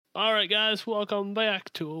All right, guys, welcome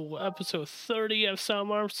back to episode 30 of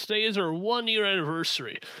Asylum Arms. Today is our 1 year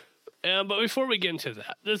anniversary. But before we get into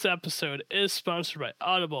that, this episode is sponsored by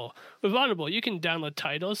Audible. With Audible, you can download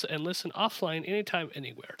titles and listen offline anytime,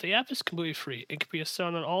 anywhere. The app is completely free. It can be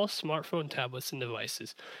installed on all smartphone, tablets, and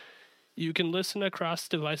devices. You can listen across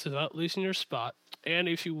devices without losing your spot. And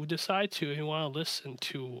if you decide to and you want to listen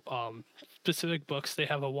to specific books, they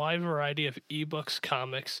have a wide variety of ebooks,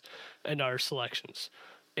 comics, and other selections.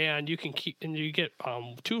 And you get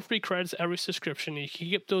 2 free credits every subscription. And you can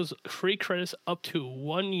get those free credits up to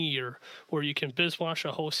 1 year, where you can binge watch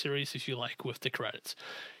a whole series if you like with the credits.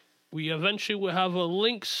 We eventually will have a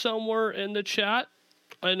link somewhere in the chat.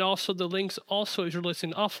 And also the links, if you're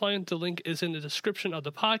listening offline, the link is in the description of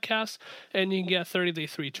the podcast, and you can get a 30-day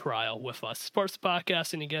free trial with us. Supports the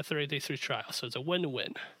podcast, and you get a 30-day free trial, so it's a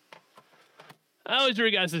win-win. How was your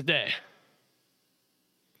guys' day?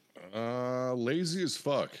 Lazy as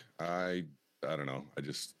fuck. I don't know.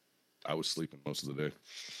 I was sleeping most of the day.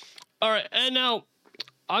 All right, and now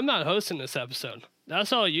I'm not hosting this episode.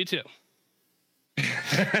 That's all you two.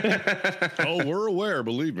 Oh, we're aware,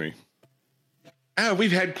 believe me.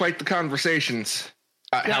 We've had quite the conversations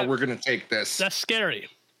how we're going to take this. That's scary.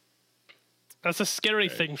 That's a scary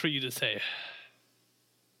thing for you to say.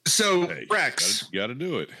 So, hey, Rex. You gotta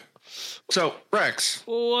do it. So, Rex.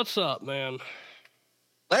 Well, what's up, man?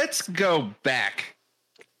 Let's go back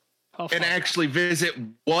and actually visit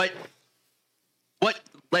what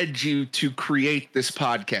led you to create this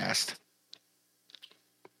podcast.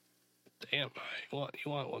 Damn, you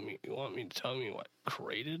want me to tell me what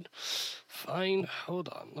created? Fine, hold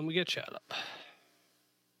on. Let me get chat up.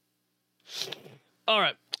 All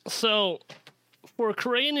right, so for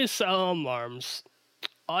creating Asylum Arms,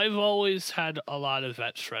 I've always had a lot of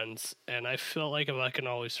vets friends, and I feel like I can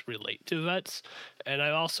always relate to vets. And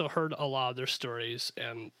I also heard a lot of their stories,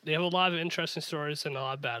 and they have a lot of interesting stories and a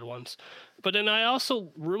lot of bad ones. But then I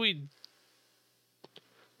also really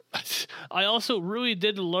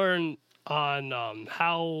did learn on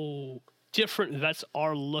how different vets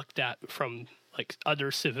are looked at from like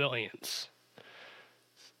other civilians.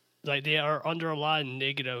 Like they are under a lot of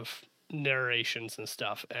negative narrations and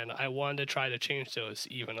stuff, and I wanted to try to change those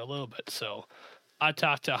even a little bit. So I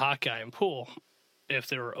talked to Hawkeye and Pool if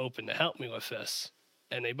they were open to help me with this,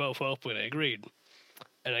 and they both openly agreed.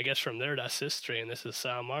 And I guess from there, that's history, and this is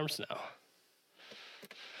Asylum Arms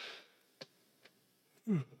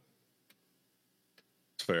now.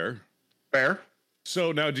 Fair.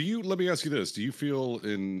 So now, let me ask you this: do you feel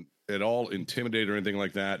at all intimidated or anything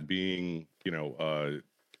like that, being,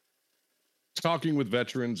 talking with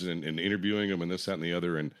veterans and interviewing them and this, that, and the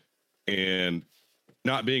other, and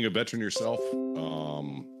not being a veteran yourself?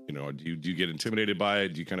 Do you get intimidated by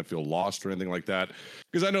it? Do you kind of feel lost or anything like that?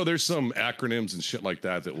 Because I know there's some acronyms and shit like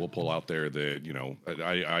that we'll pull out there that,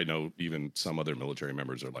 I know even some other military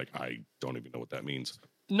members are like, I don't even know what that means.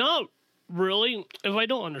 Not really. If I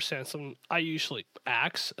don't understand something, I usually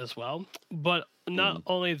ask as well. But not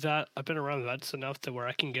only that, I've been around vets enough to where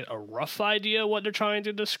I can get a rough idea what they're trying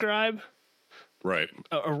to describe. Right.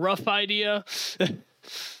 A rough idea.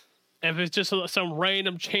 If it's just some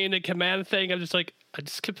random chain of command thing, I just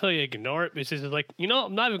completely ignore it because it's like,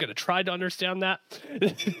 I'm not even going to try to understand that.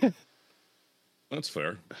 That's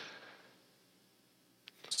fair.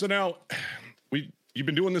 So now, you've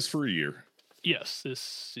been doing this for a year. Yes,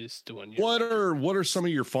 this is the 1 year. What are some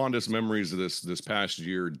of your fondest memories of this past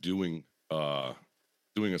year doing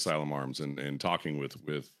Asylum Arms and talking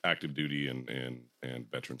with active duty and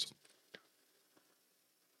veterans?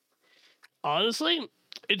 Honestly,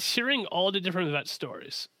 it's hearing all the different vet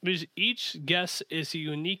stories, because each guest is a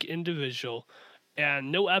unique individual,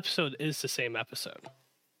 and no episode is the same episode.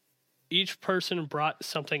 Each person brought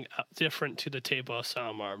something different to the table of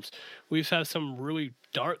Asylum Arms. We've had some really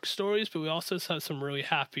dark stories, but we also had some really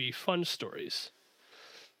happy, fun stories.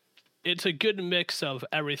 It's a good mix of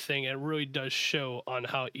everything, and it really does show on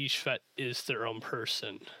how each vet is their own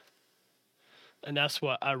person. And that's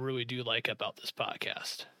what I really do like about this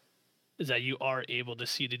podcast, is that you are able to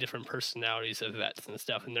see the different personalities of vets and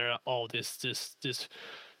stuff, and they're not all these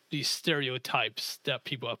stereotypes that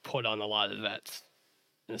people have put on a lot of vets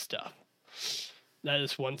and stuff. That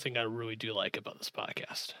is one thing I really do like about this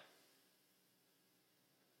podcast.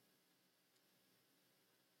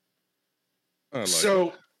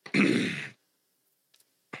 So,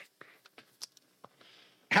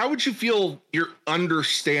 how would you feel your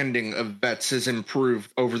understanding of vets has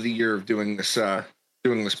improved over the year of doing this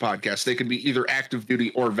podcast? They could be either active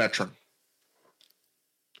duty or veteran.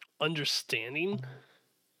 Understanding?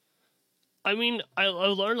 I mean, I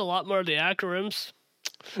learned a lot more of the acronyms.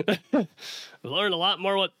 We learned a lot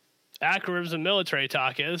more what acronyms and military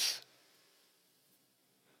talk is.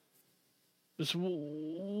 Just,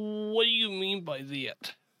 what do you mean by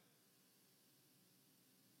that?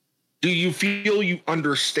 Do you feel you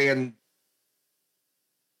understand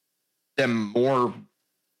them more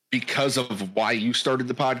because of why you started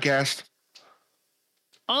the podcast?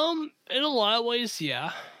 In a lot of ways,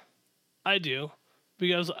 yeah, I do.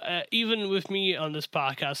 Because even with me on this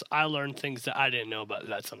podcast, I learned things that I didn't know about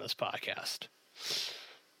vets on this podcast.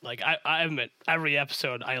 Like, I admit, every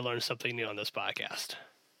episode I learn something new on this podcast.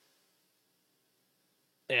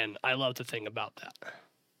 And I love the thing about that.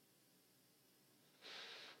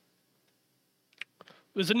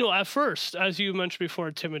 Was no, at first, as you mentioned before,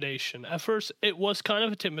 intimidation. At first, it was kind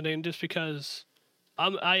of intimidating just because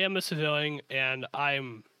I am a civilian and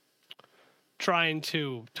I'm trying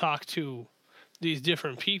to talk to these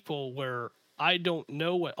different people where I don't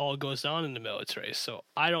know what all goes on in the military, so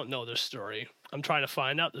I don't know their story. I'm trying to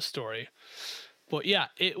find out the story. But yeah,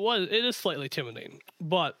 it is slightly intimidating.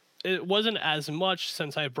 But it wasn't as much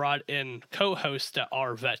since I brought in co-hosts that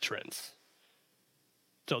are veterans.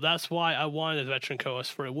 So that's why I wanted a veteran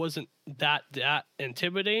co-host, for it wasn't that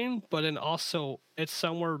intimidating, but then also it's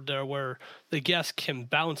somewhere there where the guests can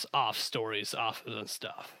bounce off stories off of and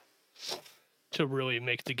stuff to really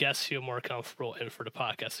make the guests feel more comfortable and for the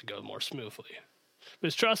podcast to go more smoothly.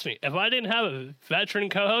 Because trust me, if I didn't have a veteran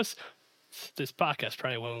co-host, this podcast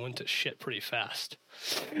probably went to shit pretty fast.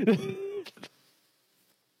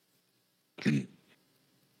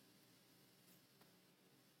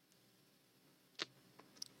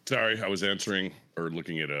 Sorry, I was answering or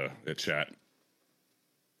looking at a chat.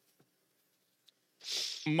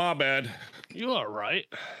 My bad. You are right.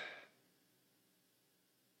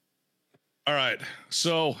 All right.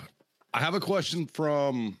 So I have a question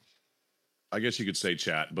from, I guess you could say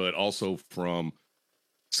chat, but also from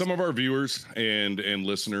some of our viewers and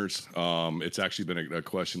listeners. It's actually been a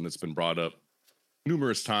question that's been brought up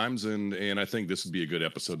numerous times, and I think this would be a good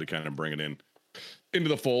episode to kind of bring it into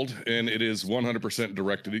the fold, and it is 100%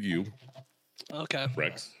 directed at you. Okay.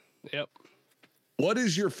 Rex. Yep. What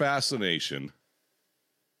is your fascination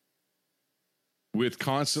with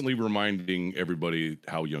constantly reminding everybody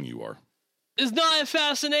how young you are? It's not a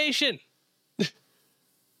fascination.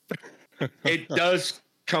 It does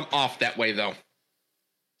come off that way, though.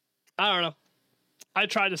 I don't know. I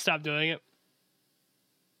tried to stop doing it.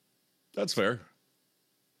 That's fair.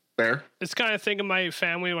 Fair. It's kind of thing in my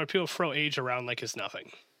family where people throw age around like it's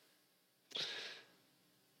nothing.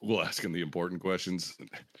 We'll ask him the important questions.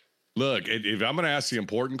 Look, if I'm going to ask the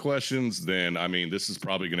important questions, then, I mean, this is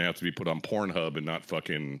probably going to have to be put on Pornhub and not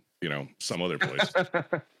fucking, some other place.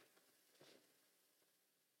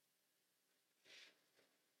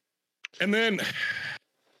 And then,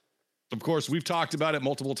 of course, we've talked about it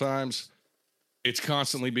multiple times. It's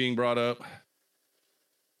constantly being brought up.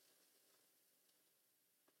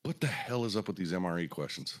 What the hell is up with these MRE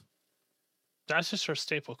questions? That's just our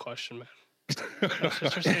staple question, man. That's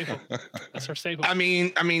just our staple. That's our staple. I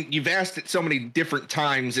mean, you've asked it so many different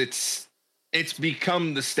times. It's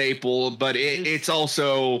become the staple, but it's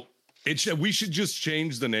also. We should just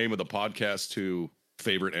change the name of the podcast to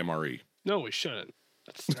Favorite MRE. No, we shouldn't.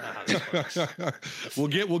 That's not how this works.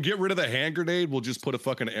 We'll get rid of the hand grenade. We'll just put a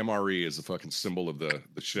fucking MRE as a fucking symbol of the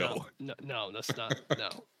show. No, that's not.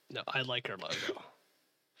 No. I like our logo.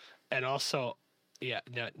 And also,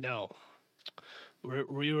 no.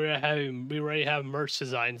 We already have merch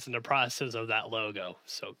designs in the process of that logo.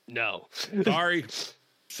 So no.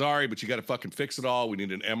 Sorry, but you got to fucking fix it all. We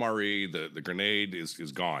need an MRE. The grenade is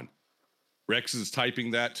gone. Rex is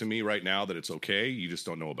typing that to me right now that it's okay. You just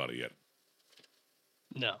don't know about it yet.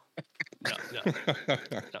 No,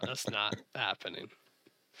 that's not happening.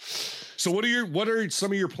 So what are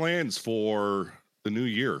some of your plans for the new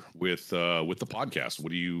year with the podcast?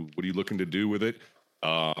 What are you looking to do with it?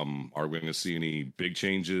 Are we going to see any big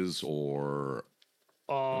changes, or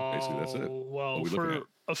basically that's it? Well, for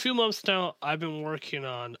a few months now, I've been working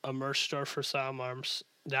on a merch store for Asylum Arms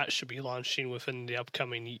that should be launching within the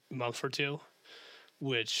upcoming month or two,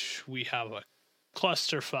 which we have a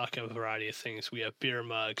clusterfuck of a variety of things. We have beer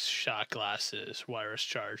mugs, shot glasses, wireless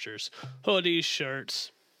chargers, hoodies,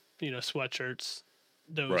 shirts, sweatshirts,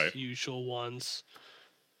 those usual ones.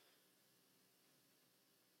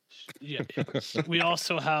 Yeah. We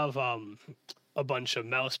also have a bunch of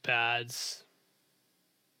mouse pads.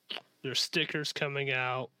 There's stickers coming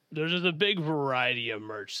out. There's a big variety of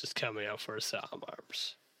merch that's coming out for Asylum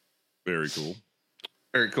Arms. Very cool.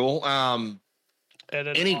 Very cool. And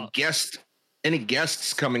any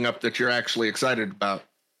guests coming up that you're actually excited about?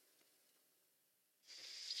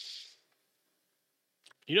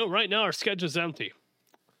 Right now our schedule's empty.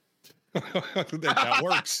 that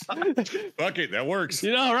works. Fuck it, that works.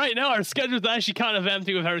 Right now our schedule's actually kind of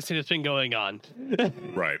empty with everything that's been going on.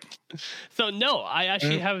 Right. So no, I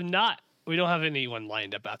actually have not. We don't have anyone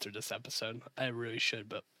lined up after this episode. I really should,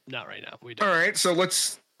 but not right now. We don't. All right, so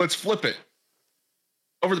let's flip it.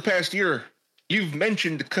 Over the past year, you've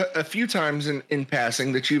mentioned a few times in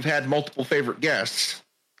passing that you've had multiple favorite guests.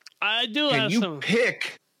 I do Can have you some.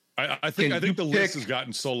 pick? I think the list has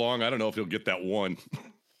gotten so long. I don't know if you'll get that one.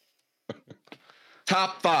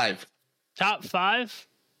 Top 5. Top 5?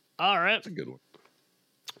 All right. That's a good one.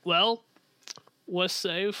 Well, let's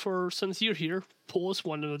say since you're here, pull us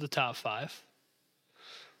one of the top 5.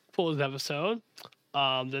 Pull this episode.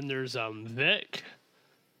 Then there's Vic.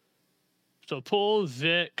 So pull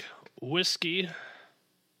Vic, Whiskey.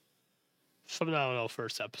 Some I don't know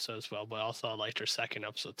first episode as well, but also I liked her second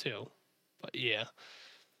episode too. But yeah.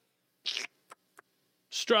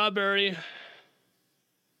 Strawberry.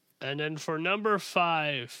 And then for number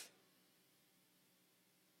 5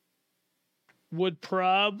 would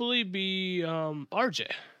probably be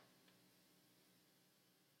RJ.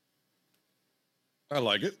 I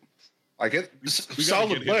like it. Like it. We got to Solid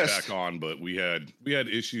get him list. back on, but we had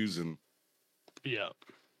issues, and Yeah.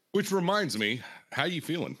 which reminds me, how you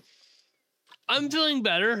feeling? I'm feeling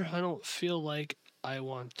better. I don't feel like I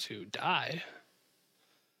want to die.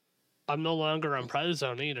 I'm no longer on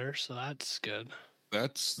prednisone either, so that's good.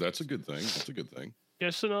 That's a good thing. That's a good thing.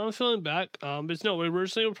 Yeah, so now I'm feeling back. But no, we were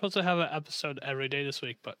originally supposed to have an episode every day this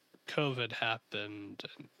week, but COVID happened.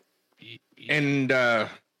 And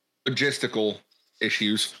logistical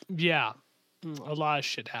issues. Yeah, a lot of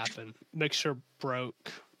shit happened. Mixer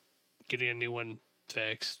broke, getting a new one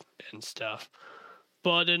fixed and stuff.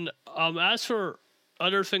 But as for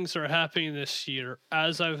other things that are happening this year,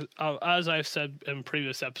 as I've said in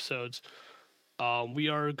previous episodes, we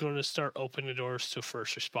are going to start opening doors to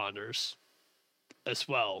first responders as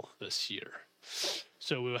well this year.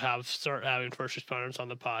 So we'll start having first responders on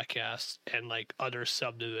the podcast and like other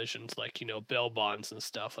subdivisions, like bail bonds and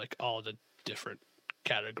stuff, like all the different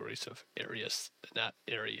categories of areas in that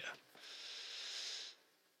area.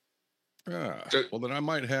 Yeah. Well, then I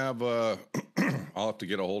might have. I'll have to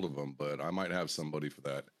get a hold of them, but I might have somebody for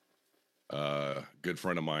that. Good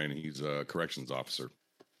friend of mine. He's a corrections officer.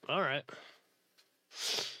 All right.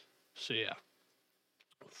 So yeah,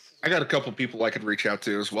 I got a couple people I could reach out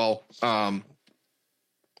to as well.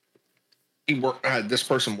 This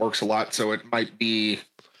person works a lot, so it might be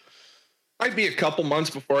a couple months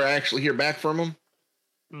before I actually hear back from him.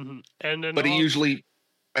 mm-hmm. And then but he usually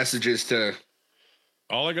messages to.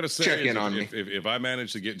 All I gotta say check is in on me. If I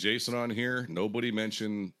manage to get Jason on here, nobody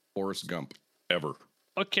mentioned Forrest Gump ever.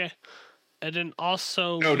 Okay, and then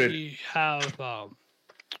also Noted. we have.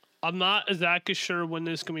 I'm not exactly sure when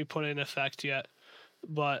this is going to be put in effect yet,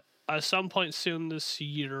 but at some point soon this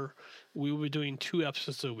year, we will be doing 2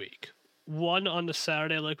 episodes a week. One on the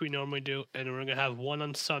Saturday like we normally do, and then we're going to have one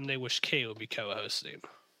on Sunday, which Kay will be co-hosting.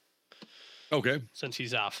 Okay. Since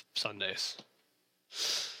he's off Sundays.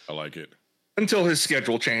 I like it. Until his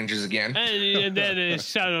schedule changes again. And then his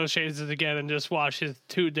schedule changes again and just watch his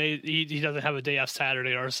 2 days. He doesn't have a day off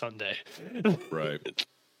Saturday or Sunday. Right.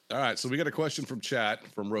 All right, so we got a question from chat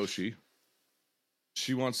from Roshi.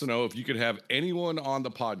 She wants to know if you could have anyone on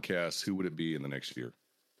the podcast, who would it be in the next year?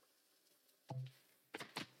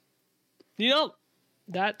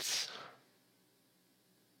 That's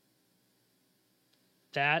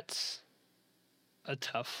a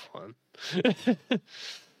tough one.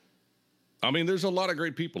 I mean, there's a lot of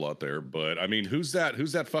great people out there, but I mean, who's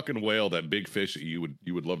that fucking whale, that big fish that you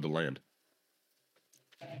would love to land?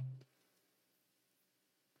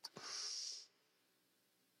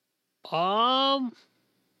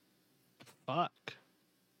 Fuck.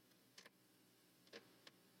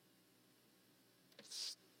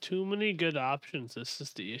 It's too many good options. This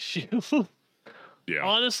is the issue. Yeah.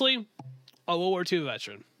 Honestly, a World War II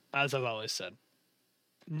veteran, as I've always said.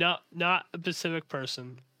 Not a Pacific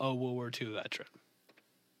person, a World War II veteran.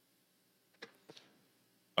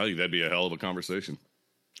 I think that'd be a hell of a conversation.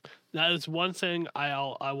 That is one thing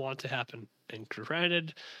I want to happen. And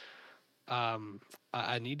granted,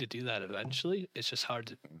 I need to do that eventually. It's just hard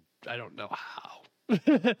to. I don't know how.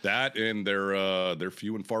 That, and they're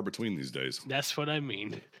few and far between these days. That's what I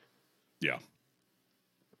mean. Yeah.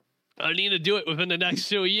 I need to do it within the next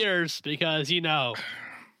 2 years because Yeah,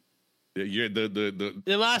 the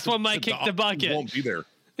last one might kick the bucket. Won't be there.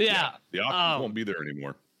 Yeah. The options won't be there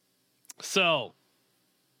anymore. So,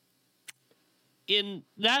 in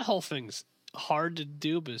that whole thing's hard to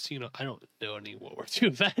do because I don't know any World War II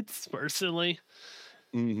vets personally.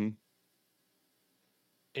 Mm-hmm.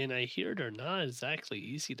 And I hear they're not exactly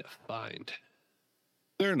easy to find.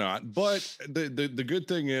 They're not, but the good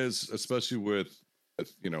thing is, especially with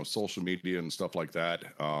social media and stuff like that,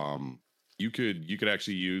 you could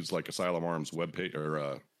actually use like Asylum Arms webpage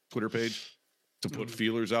or Twitter page to put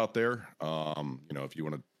feelers out there. If you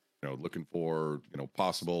want to, looking for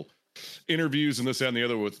possible interviews and this that, and the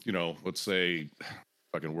other with let's say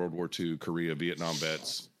fucking World War II, Korea, Vietnam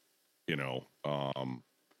vets.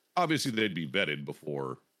 Obviously they'd be vetted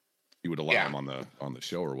before you would allow them on the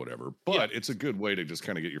show or whatever, but it's a good way to just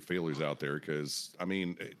kind of get your feelers out there, because I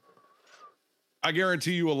mean, I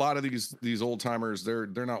guarantee you a lot of these old timers, they're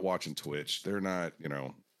not watching Twitch, they're not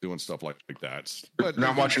doing stuff like that, but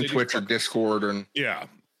not watching Twitch or Discord and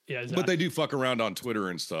exactly. But they do fuck around on Twitter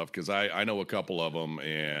and stuff, because I know a couple of them,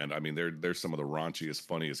 and I mean they're some of the raunchiest,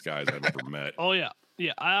 funniest guys I've ever met. Oh yeah.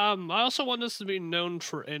 Yeah, I also want this to be known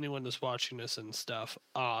for anyone that's watching this and stuff.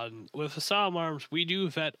 With Asylum Arms, we do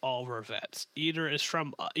vet all of our vets. Either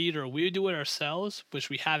we do it ourselves, which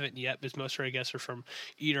we haven't yet, because most of our guests are from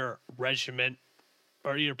either regiment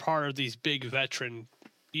or either part of these big veteran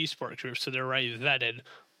esport groups, so they're already vetted,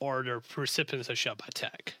 or they're recipients of Shut by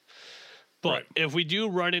Tech. But if we do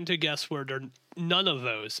run into guests where they're none of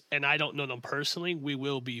those, and I don't know them personally, we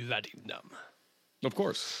will be vetting them. Of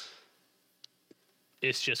course.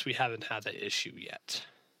 It's just we haven't had that issue yet.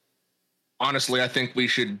 Honestly, I think we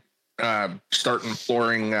should start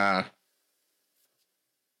imploring the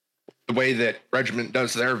way that Regiment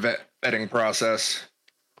does their vetting process.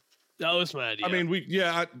 That was my idea. I mean,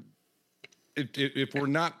 if we're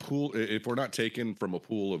not taken from a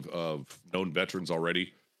pool of known veterans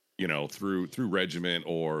already, through Regiment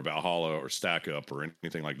or Valhalla or Stack Up or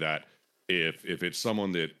anything like that, if it's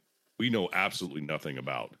someone that we know absolutely nothing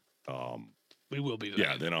about, we will be there.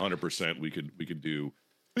 Yeah, then 100% we could do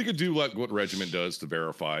like what Regiment does to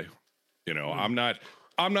verify. I'm not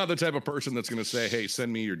the type of person that's going to say, "Hey,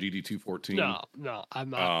 send me your DD-214." No, I'm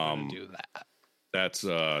not going to do that.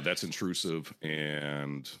 That's intrusive,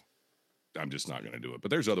 and I'm just not going to do it.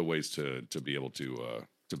 But there's other ways to be able to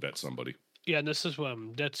vet somebody. Yeah, and this is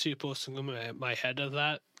when Dead Sea posting my head of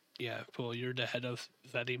that. Yeah, Paul, you're the head of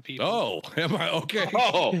vetting people. Oh, am I okay?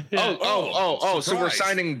 Oh! So we're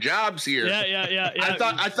signing jobs here. Yeah.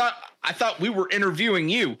 I thought we were interviewing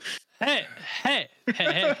you. Hey,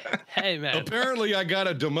 man. Apparently, I got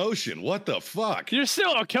a demotion. What the fuck? You're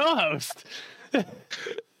still a co-host.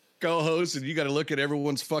 Co-host, and you got to look at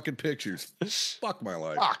everyone's fucking pictures. Fuck my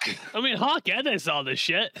life. Fuck. I mean, Hawk edits all this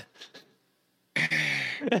shit.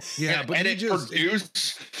 Yeah, but edit,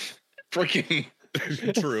 produce, freaking.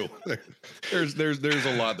 True. There's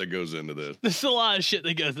a lot that goes into this. There's a lot of shit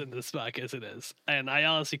that goes into this podcast, it is. And I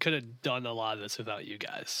honestly could have done a lot of this without you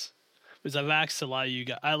guys. Because I've asked a lot of you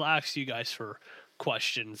guys, I'll ask you guys for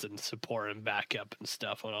questions and support and backup and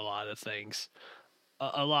stuff on a lot of things.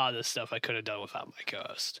 A lot of this stuff I could have done without my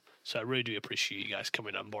co-host. So I really do appreciate you guys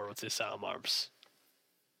coming on board with this Asylum Arms.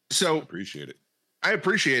 So appreciate it. I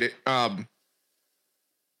appreciate it.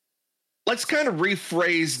 Let's kind of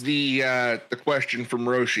rephrase the question from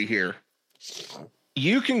Roshi here.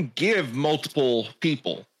 You can give multiple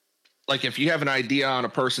people, like if you have an idea on a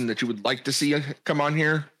person that you would like to see come on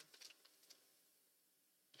here,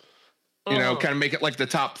 kind of make it like the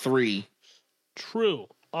top 3. True.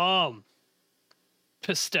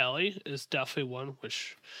 Pistelli is definitely one,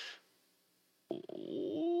 which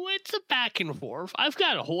it's a back and forth. I've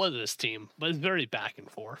got a hold of this team, but it's very back and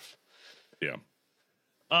forth. Yeah.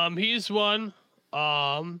 He's one.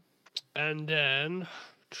 And then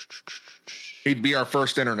he'd be our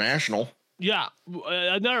first international. Yeah,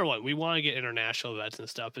 another one. We want to get international vets and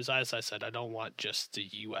stuff. Because as I said, I don't want just the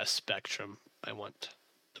U.S. spectrum. I want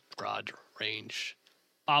the broad range.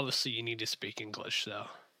 Obviously, you need to speak English, though.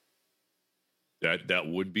 That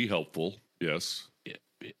would be helpful. Yes.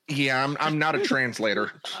 Yeah, I'm not a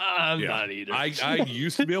translator. I'm not either. I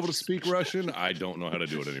used to be able to speak Russian. I don't know how to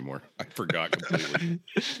do it anymore. I forgot completely.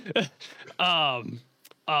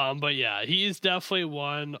 But yeah, he's definitely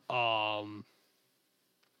one.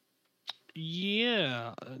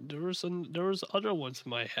 Yeah, there was other ones in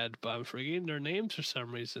my head, but I'm forgetting their names for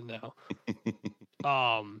some reason now.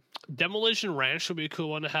 Demolition Ranch would be a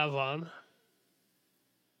cool one to have on.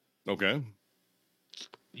 Okay.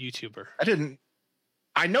 YouTuber.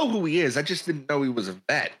 I know who he is. I just didn't know he was a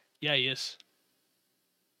vet. Yeah, he is.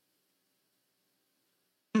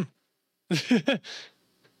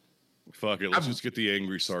 Fuck it. Let's just get the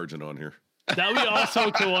angry sergeant on here. That would be also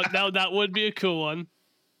a cool one. That would be a cool one.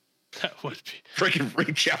 That would be. Freaking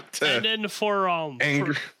reach out to. And then for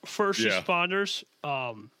first responders,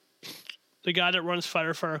 the guy that runs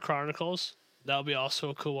Firefighter Chronicles, that would be also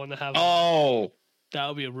a cool one to have. Oh, That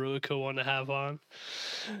would be a really cool one to have on.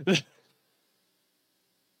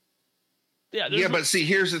 Yeah, but see,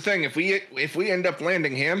 here's the thing: if we end up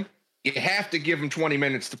landing him, you have to give him 20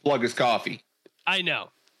 minutes to plug his coffee. I know.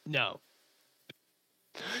 No.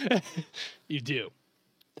 You do.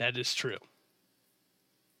 That is true.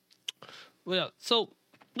 Well, so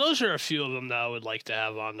those are a few of them that I would like to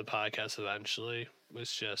have on the podcast eventually.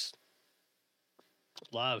 It's just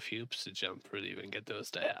a lot of hoops to jump through to even get those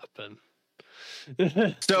to happen.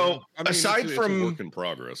 So, aside it's from a work in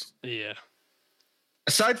progress, Yeah.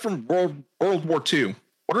 aside from World War II,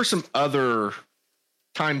 what are some other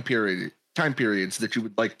time periods that you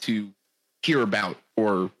would like to hear about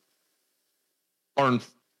or learn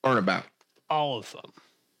about? All of them.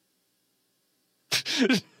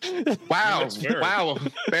 Wow, That's fair. wow,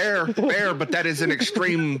 fair, but that is an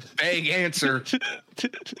extreme vague answer.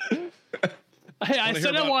 Hey, I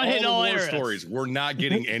said I want to hit all war areas. stories. We're not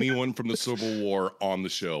getting anyone from the Civil War on the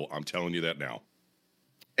show. I'm telling you that now.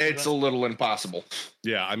 It's a little impossible.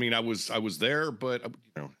 Yeah, I mean, I was there, but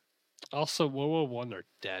Also, World War One are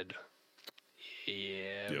dead.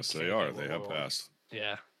 Yeah. yes, we they can't are. get They World have War One. passed.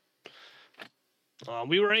 Yeah.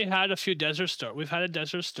 We already had a few Desert Storm. We've had a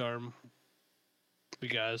Desert Storm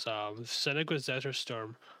because Cynic was Desert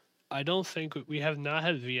Storm. I don't think we have not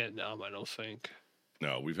had Vietnam. I don't think.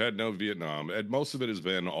 No, we've had no Vietnam, and most of it has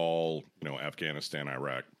been all Oh, Afghanistan,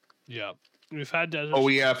 Iraq. Yeah, we've had Desert.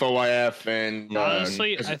 OEF, OIF, and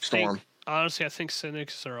Honestly, Desert I Storm. think. Honestly, I think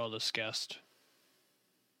Cynics are oldest guest.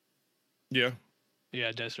 Yeah,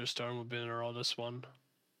 Yeah, Desert Storm would be our oldest one.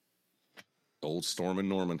 old Storm and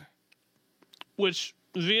Norman. Which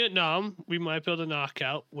Vietnam, we might be able to knock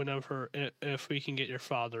out whenever if we can get your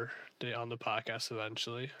father on the podcast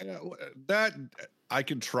eventually. That I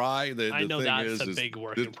can try. The I know thing that's is, a big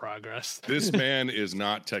work in progress. This man is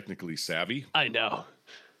not technically savvy. I know.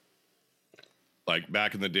 Like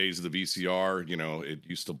back in the days of the VCR, it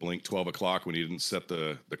used to blink 12 o'clock when he didn't set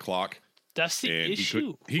the clock. That's the And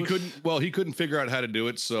issue. he couldn't figure out how to do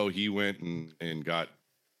it, so he went and got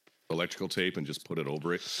electrical tape and just put it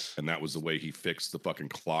over it, and that was the way he fixed the fucking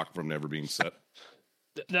clock from never being set.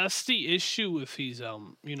 That's the issue with these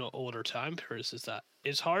older time periods, is that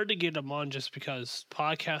it's hard to get them on just because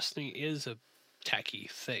podcasting is a techie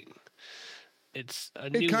thing.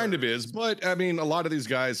 It kind of is, but I mean, a lot of these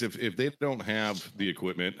guys, if they don't have the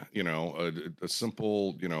equipment, a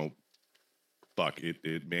simple,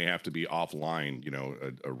 it may have to be offline,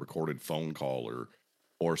 a recorded phone call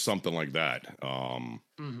or something like that.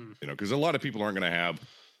 Because a lot of people aren't going to have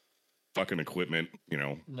fucking equipment,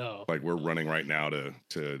 No. like we're running right now to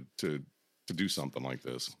do something like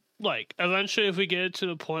this. Like, eventually, if we get it to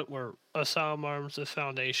the point where Asylum Arms is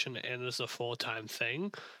foundation and is a full-time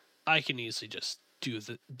thing, I can easily just do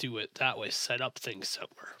it that way, set up things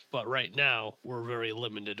somewhere. But right now, we're very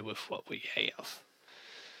limited with what we have.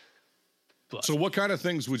 But So what kind of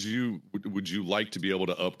things would you like to be able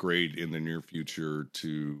to upgrade in the near future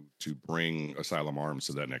to bring Asylum Arms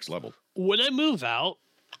to that next level? when I move out,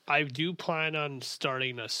 I do plan on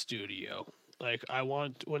starting a studio. Like,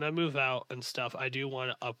 when I move out and stuff, I do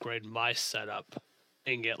want to upgrade my setup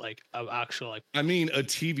and get like an actual I mean, a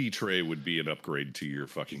TV tray would be an upgrade to your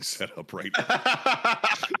fucking setup right now.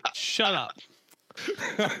 Shut up.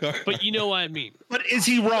 But you know what I mean. But is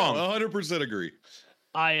he wrong? 100% agree.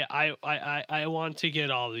 I want to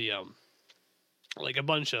get all the like a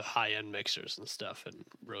bunch of high end mixers and stuff and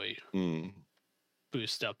really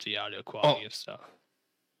boost up the audio quality and stuff.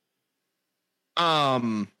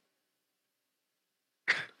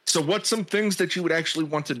 So what's some things that you would actually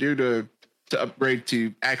want to do to upgrade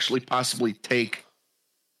to actually possibly take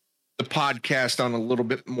the podcast on a little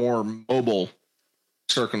bit more mobile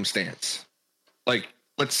circumstance? Like,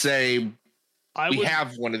 let's say we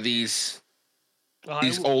have one of these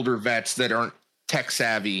older vets that aren't tech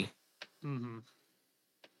savvy,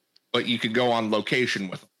 but you could go on location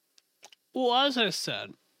with them. Well, as I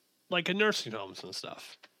said, like a nursing homes and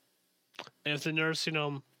stuff. If the nursing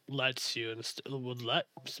home lets you and would let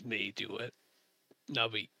me do it, that'll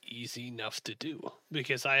be easy enough to do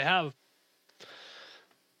because I have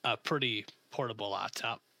a pretty portable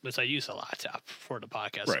laptop, because I use a laptop for the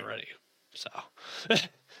podcast already. So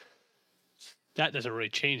that doesn't really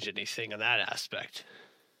change anything in that aspect.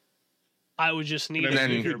 I would just need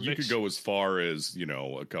you could go as far as,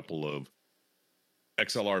 a couple of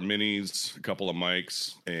XLR minis, a couple of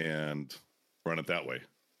mics, and run it that way.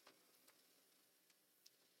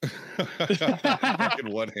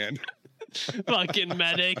 Fucking one hand. Fucking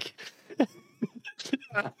medic.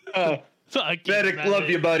 Medic, love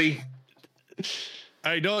you, buddy.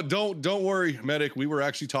 I don't worry, medic. We were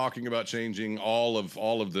actually talking about changing all of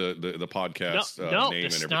the podcast name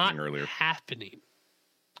and everything earlier. Happening.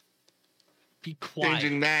 Be quiet.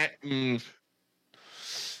 Changing that.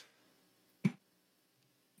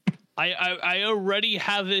 I already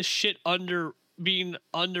have this shit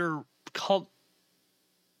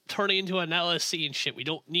turning into an LSC and shit. We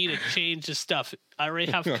don't need to change the stuff. I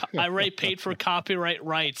already paid for copyright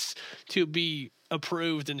rights to be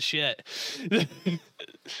approved and shit.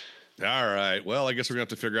 All right. Well, I guess we're gonna have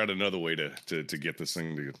to figure out another way to get this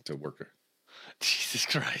thing to work. Jesus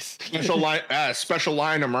Christ. Special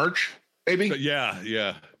line of merch, maybe.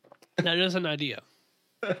 Yeah. That is an idea.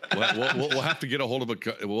 We'll have to get a hold of the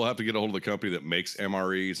company that makes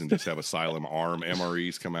MREs and just have Asylum Arm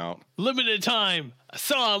MREs come out. Limited time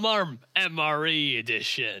Asylum Arm MRE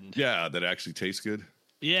edition. Yeah, that actually tastes good.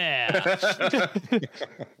 Yeah.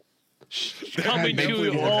 Coming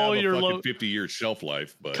to all your 50-year shelf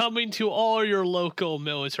life, but coming to all your local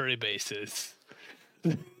military bases.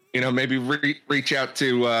 Maybe reach out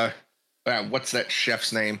to what's that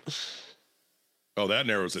chef's name? Oh, that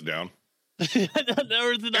narrows it down.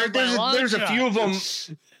 There's a few of them.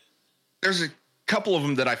 There's a couple of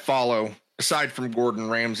them that I follow aside from Gordon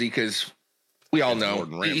Ramsay, because we all know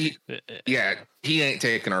he ain't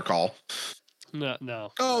taking our call.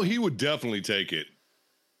 No. Oh, he would definitely take it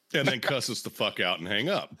and then cuss us the fuck out and hang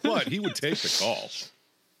up. But he would take the call.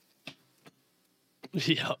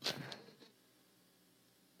 Yep.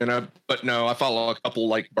 But no, I follow a couple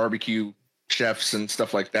like barbecue chefs and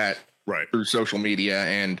stuff like that, right, through social media,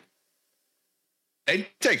 and they'd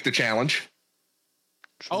take the challenge.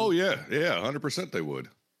 Oh yeah, 100% they would.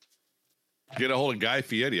 Get a hold of Guy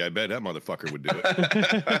Fieri. I bet that motherfucker would do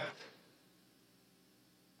it.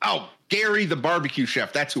 Oh, Gary the barbecue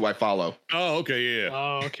chef. That's who I follow. Oh, okay, yeah.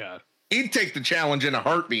 Oh, okay. He'd take the challenge in a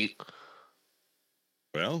heartbeat.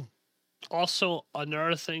 Well, also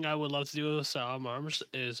another thing I would love to do with Asylum Arms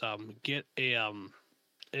is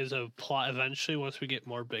apply eventually, once we get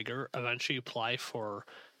more bigger, eventually apply for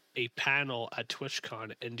a panel at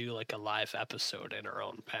TwitchCon and do like a live episode in our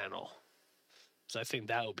own panel. So I think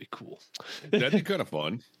that would be cool. That'd be kind of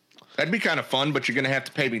fun. That'd be kind of fun, but you're gonna have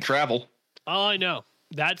to pay me travel. Oh, I know.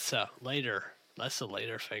 That's a later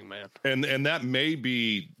thing, man. And that may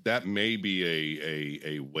be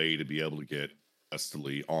a way to be able to get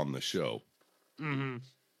Wesley on the show. Mm-hmm.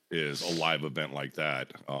 Is a live event like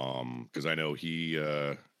that. Because I know he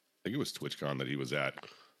I think it was TwitchCon that he was at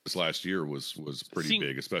this last year was pretty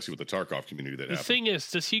big, especially with the Tarkov community that happened. The thing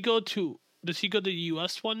is, does he go to the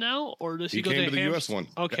US one now, or does he go came to the US one?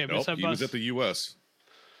 Okay, nope, he was at the US.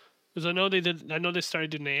 Because I know they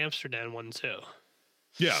started doing the Amsterdam one too.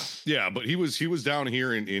 Yeah, but he was down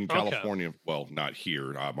here in California. Okay. Well, not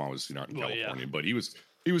here. I'm obviously not in California, but he was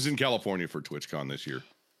in California for TwitchCon this year.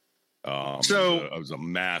 So it was a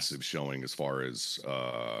massive showing as far as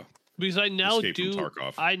because I now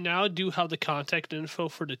do have the contact info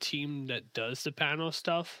for the team that does the panel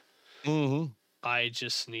stuff. Mm-hmm. I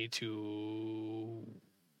just need to.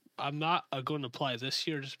 I'm not going to apply this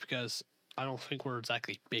year just because I don't think we're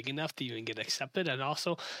exactly big enough to even get accepted, and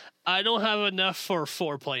also I don't have enough for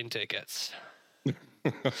 4 plane tickets.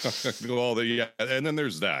 Well, and then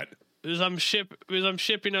there's that. Because I'm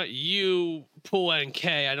shipping out you, Pool, and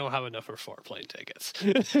K. I don't have enough for 4 plane tickets.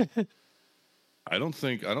 I don't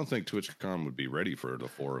think TwitchCon would be ready for the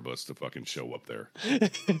 4 of us to fucking show up there.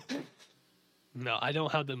 No, I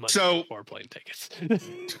don't have the money for 4 plane tickets.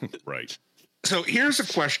 Right. So here's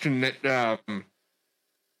a question that,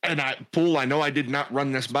 Pool, I know I did not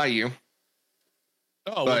run this by you.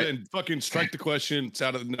 Oh, well then fucking strike the question. It's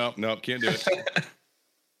out of no, can't do it.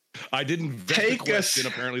 I didn't vet the question.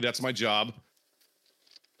 Apparently, that's my job.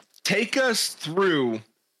 Take us through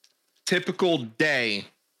typical day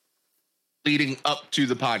leading up to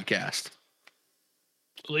the podcast.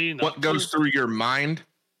 What goes through your mind?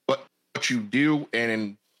 What you do,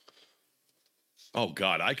 and oh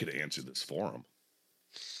God, I could answer this for him.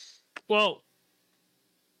 Well,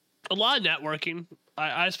 a lot of networking.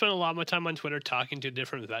 I spend a lot of my time on Twitter talking to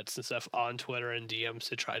different vets and stuff on Twitter and DMs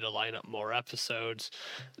to try to line up more episodes.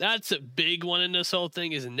 That's a big one in this whole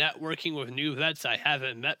thing, is networking with new vets I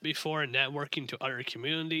haven't met before, and networking to other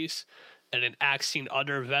communities, and then asking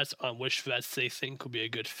other vets on which vets they think will be a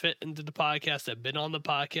good fit into the podcast, that have been on the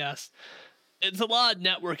podcast. It's a lot of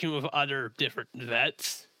networking with other different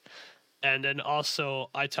vets. And then also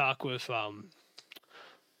I talk with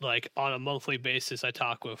like on a monthly basis, I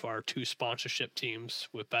talk with our 2 sponsorship teams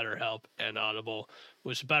with BetterHelp and Audible,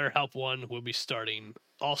 which BetterHelp one will be starting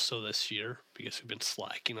also this year because we've been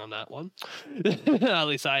slacking on that one. At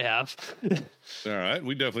least I have. All right,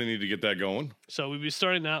 we definitely need to get that going. So we'll be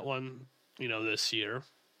starting that one, this year.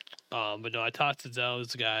 But no, I talk to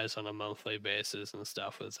those guys on a monthly basis and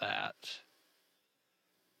stuff with that.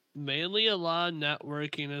 Mainly a lot of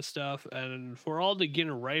networking and stuff, and for all the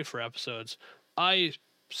getting ready for episodes, I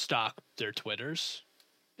stalk their Twitters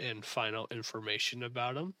and find out information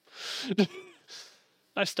about them.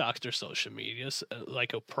 I stalk their social medias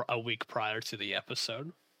like a week prior to the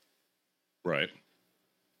episode. Right.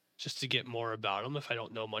 Just to get more about them if I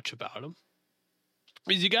don't know much about them.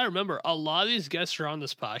 Because you got to remember, a lot of these guests who are on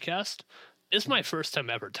this podcast, it's my first time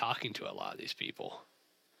ever talking to a lot of these people.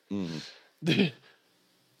 Mm-hmm.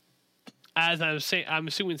 As I'm saying, I'm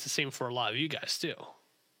assuming it's the same for a lot of you guys too.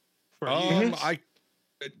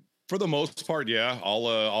 For the most part, yeah,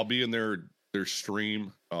 I'll be in their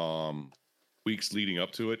stream weeks leading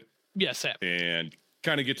up to it. Yeah, Sam. And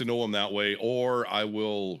kind of get to know them that way, or I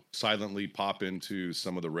will silently pop into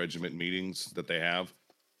some of the regiment meetings that they have,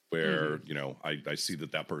 where I see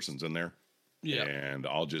that person's in there. Yeah, and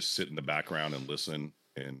I'll just sit in the background and listen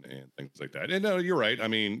and things like that. And no, you're right. I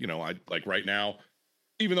mean, I like right now.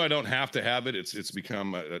 Even though I don't have to have it, it's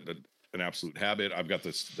become an absolute habit. I've got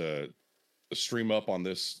the stream up on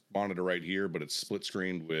this monitor right here, but it's split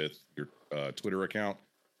screened with your Twitter account.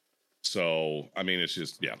 So I mean, it's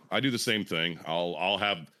just I do the same thing. I'll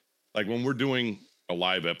have, like, when we're doing a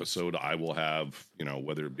live episode, I will have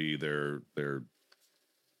whether it be their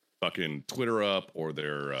fucking Twitter up or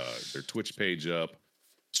their Twitch page up,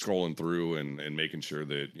 scrolling through and making sure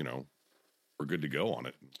that we're good to go on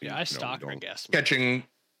it. Yeah, I stalk our guests. Catching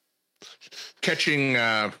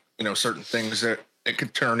certain things that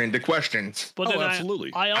could turn into questions. But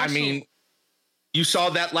absolutely. I mean, you saw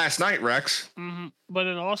that last night, Rex. Mm-hmm. But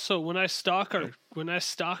then also when I stalk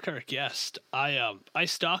our guest, I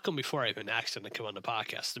stalk them before I even ask them to come on the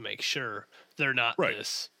podcast to make sure they're not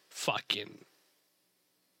this fucking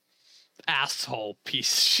asshole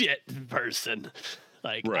piece of shit person.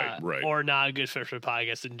 Like, right. Or not a good fit for the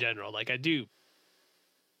podcast in general. Like, I do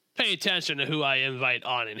pay attention to who I invite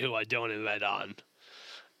on and who I don't invite on.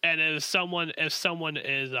 And if someone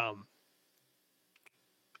is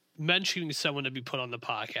mentioning someone to be put on the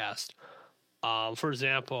podcast, for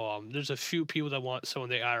example, there's a few people that want some of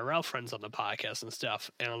their IRL friends on the podcast and stuff.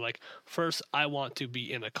 And I'm like, first, I want to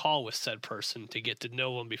be in a call with said person to get to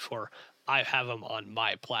know them before I have them on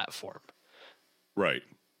my platform. Right.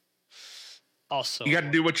 Also, you got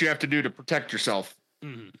to do what you have to do to protect yourself.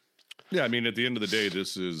 Mm-hmm. Yeah, I mean, at the end of the day,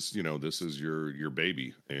 this is your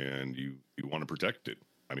baby, and you want to protect it.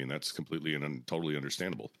 I mean, that's completely and totally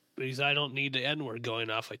understandable. Because I don't need the N-word going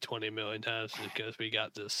off like 20 million times because we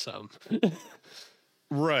got this.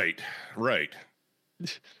 Right.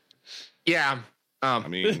 Yeah. I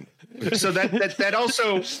mean, so that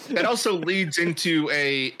also leads into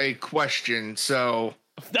a question. So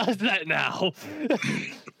does that now?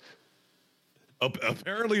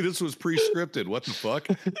 Apparently, this was pre-scripted. What the fuck?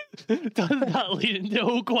 Does that lead into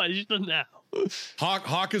a question now?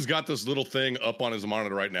 Hawk has got this little thing up on his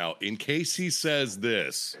monitor right now. In case he says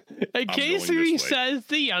this. In case he says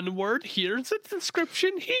the N-word, here's the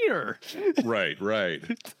description here. Right.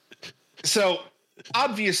 So,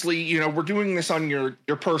 obviously, we're doing this on your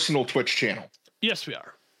personal Twitch channel. Yes, we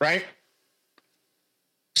are. Right?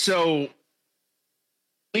 So,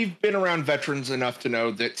 we've been around veterans enough to know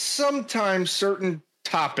that sometimes certain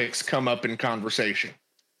topics come up in conversation,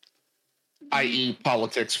 i.e.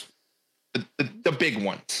 politics, the big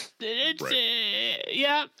ones. It's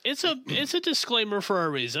it's a disclaimer for a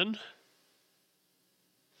reason.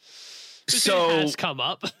 So it has come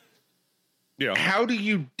up. Yeah. How do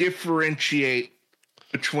you differentiate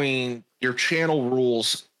between your channel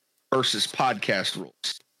rules versus podcast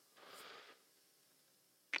rules?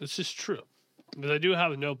 This is true. Because I do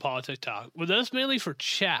have no politics talk. But that's mainly for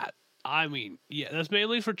chat. I mean, that's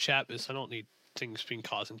mainly for chat because I don't need things being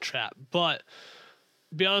caused in chat. But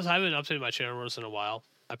to be honest, I haven't updated my channel rules in a while.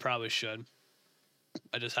 I probably should.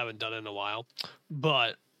 I just haven't done it in a while.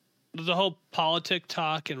 But the whole politic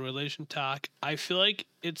talk and religion talk, I feel like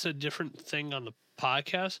it's a different thing on the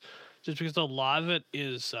podcast just because a lot of it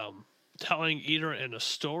is telling either in a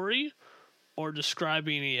story or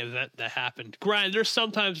describing the event that happened. Granted, there's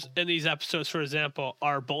sometimes in these episodes, for example,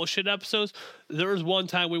 our bullshit episodes, there was one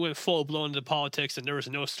time we went full blown into politics and there was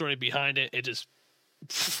no story behind it. It just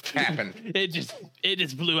happened. It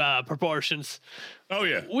just blew out of proportions. Oh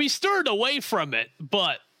yeah. We stirred away from it,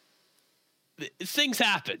 but things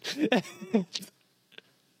happen.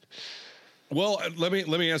 Well, let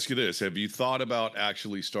me ask you this: have you thought about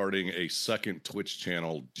actually starting a second Twitch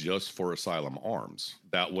channel just for Asylum Arms?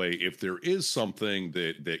 That way, if there is something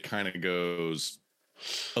that kind of goes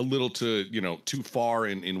a little too far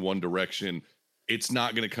in one direction, it's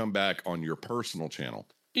not going to come back on your personal channel.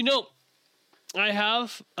 I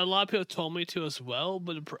have a lot of people told me to as well,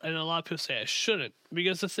 and a lot of people say I shouldn't,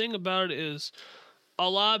 because the thing about it is, a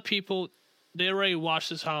lot of people, they already watch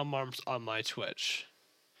this Asylum Arms on my Twitch.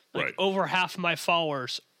 Like, right. Over half of my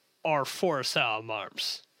followers are for Asylum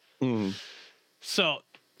Arms. Mm-hmm. So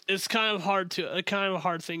it's kind of a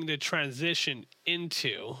hard thing to transition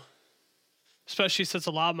into, especially since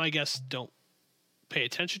a lot of my guests don't pay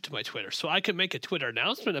attention to my Twitter. So I could make a Twitter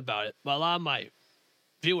announcement about it, but a lot of my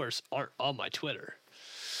viewers aren't on my Twitter.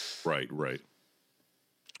 Right.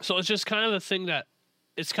 So it's just kind of a thing that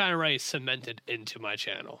it's kind of already cemented into my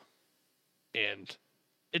channel. And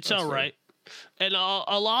it's all right. And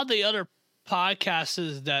a lot of the other podcasts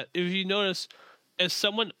is that, if you notice, if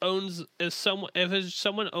someone owns a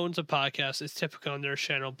podcast, it's typically on their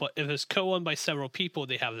channel. But if it's co-owned by several people,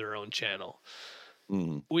 they have their own channel.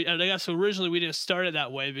 Mm-hmm. I guess originally we didn't start it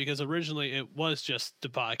that way, because originally it was just the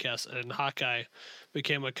podcast, and then Hawkeye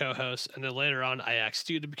became a co-host, and then later on I asked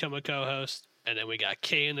you to become a co-host, and then we got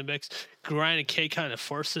Kay in the mix. Granted, Kay kind of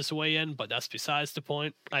forced his way in, but that's besides the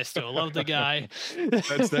point. I still love the guy.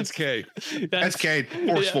 That's Kay. That's Kay,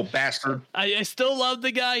 forceful bastard. I still love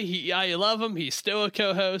the guy. I love him. He's still a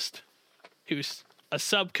co-host. He was a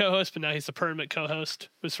sub co-host, but now he's a permanent co-host.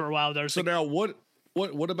 Was for a while there. So now, what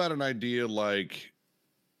about an idea like?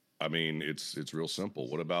 I mean, it's real simple.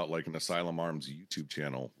 What about like an Asylum Arms YouTube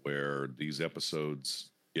channel where these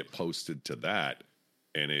episodes get posted to that,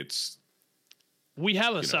 and we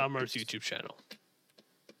have a Asylum Arms YouTube channel.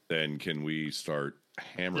 Then can we start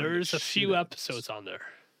hammering? There's a few episodes on there.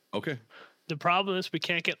 Okay. The problem is we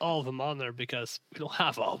can't get all of them on there because we don't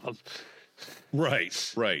have all of them.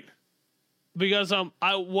 Right. Because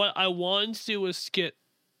what I wanted to do was to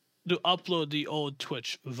upload the old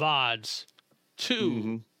Twitch VODs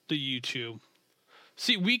to the YouTube.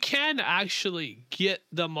 See, we can actually get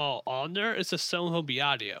them all on there. It's just some will be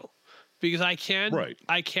audio. Because I can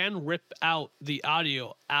rip out the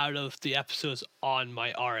audio out of the episodes on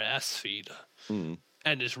my RSS feed and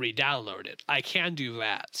just re-download it. I can do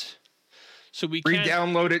that. So we can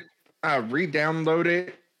re-download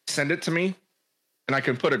it, send it to me, and I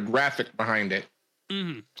can put a graphic behind it.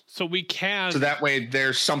 Mm-hmm. So we can. So that way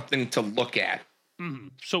there's something to look at. Mm-hmm.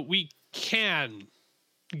 So we can.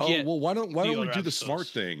 Why don't we do the smart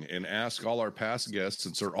thing and ask all our past guests,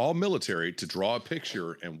 since they're all military, to draw a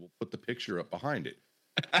picture, and we'll put the picture up behind it.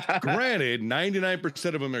 Granted,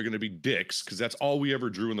 99% of them are going to be dicks, because that's all we ever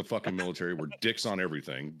drew in the fucking military. We're dicks on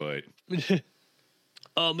everything, but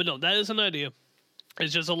no, that is an idea.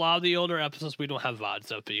 It's just a lot of the older episodes we don't have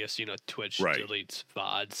VODs up because Twitch deletes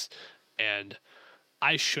VODs, and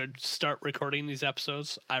I should start recording these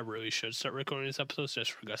episodes. I really should start recording these episodes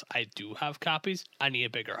just because I do have copies. I need a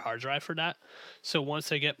bigger hard drive for that. So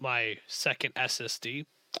once I get my second SSD,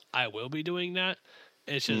 I will be doing that.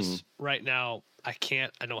 It's just right now I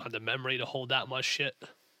can't. I don't have the memory to hold that much shit.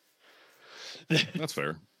 That's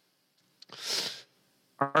fair.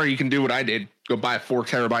 Or you can do what I did. Go buy a 4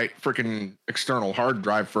 terabyte freaking external hard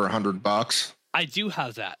drive for $100. I do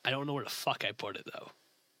have that. I don't know where the fuck I put it though.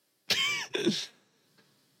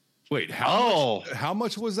 Wait, how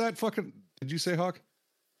much was that fucking, did you say, Hawk?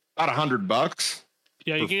 About $100.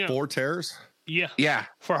 Yeah, you can 4 tears? Yeah.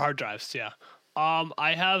 For hard drives, yeah.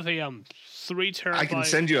 I have a 3 terabyte. I can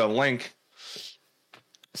send you a link.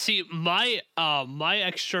 See, my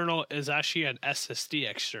external is actually an SSD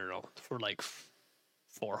external for like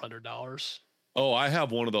 $400. Oh, I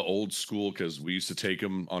have one of the old school, because we used to take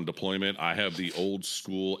them on deployment. I have the old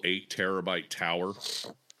school 8 terabyte tower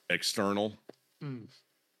external.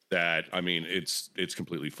 That, I mean, it's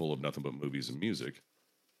completely full of nothing but movies and music.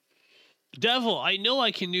 Devil, I know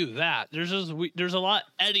I can do that. There's a lot of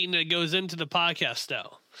editing that goes into the podcast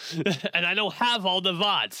though, and I don't have all the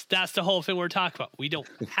VODs. That's the whole thing we're talking about. We don't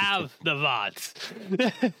have the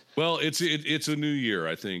VODs. Well, it's a new year.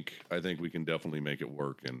 I think we can definitely make it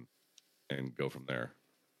work and go from there.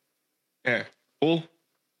 Yeah, cool.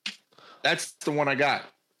 That's the one I got.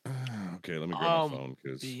 Okay, let me grab my phone,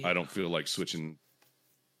 because I don't feel like switching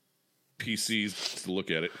PCs to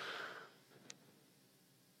look at it.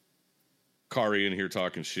 Kari in here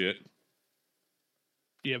talking shit.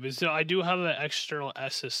 Yeah, but so I do have an external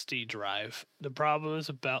SSD drive. The problem is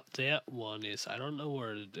about that one is I don't know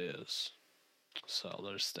where it is. So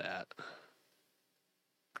there's that.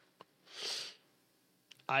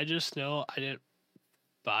 I just know I didn't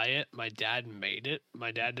buy it. My dad made it.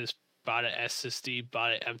 My dad just bought an SSD,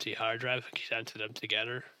 bought an empty hard drive, and connected them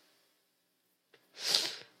together.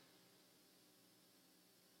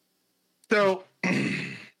 So,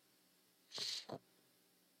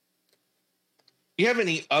 you have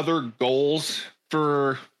any other goals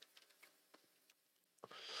for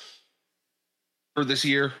this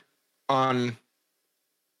year on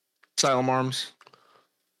Asylum Arms?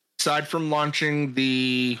 Aside from launching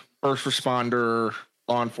the first responder,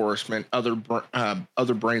 law enforcement, other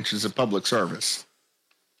branches of public service.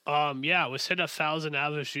 Yeah, we hit 1,000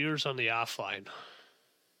 average viewers on the offline.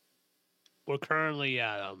 We're currently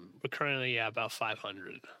at about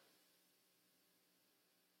 500.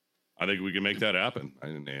 I think we can make that happen,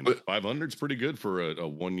 and 500 is pretty good for a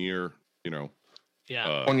 1 year,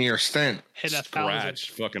 Yeah, 1 year stint. hit 1,000.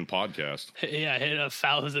 Scratch fucking podcast. Yeah, hit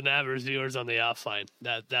 1,000 average viewers on the offline.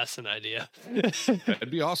 That's an idea. That'd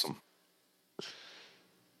be awesome.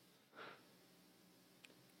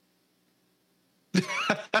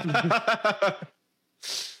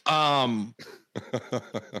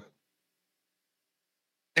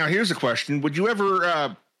 Now here's a question: Would you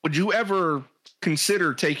ever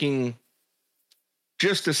consider taking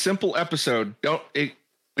just a simple episode?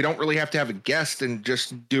 We don't really have to have a guest, and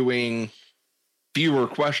just doing fewer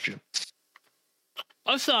questions.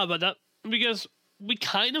 I've thought about that because we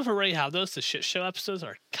kind of already have those. The shit show episodes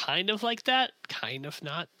are kind of like that, kind of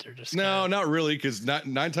not. They're just not really, because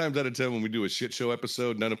 9 times out of 10 when we do a shit show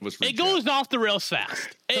episode, none of us. It goes off the rails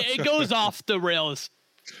fast. It goes off the rails.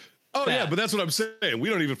 Oh yeah, but that's what I'm saying. We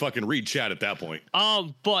don't even fucking read chat at that point.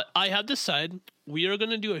 But I have decided we are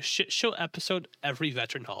going to do a shit show episode every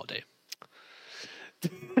veteran holiday.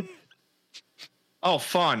 Oh,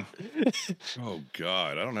 fun! Oh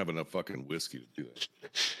God, I don't have enough fucking whiskey to do that.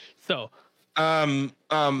 So, I'm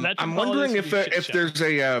wondering if there's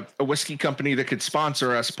a whiskey company that could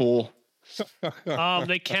sponsor us, Pool.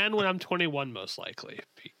 They can when I'm 21, most likely,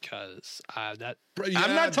 because Yeah,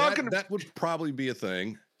 I'm not talking. That would probably be a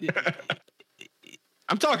thing.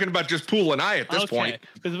 I'm talking about just Pool and I at this point.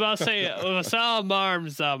 Because about to say, with Asylum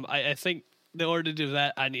Arms, I think in order to do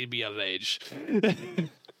that, I need to be of age.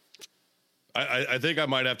 I think I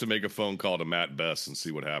might have to make a phone call to Matt Best and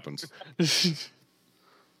see what happens.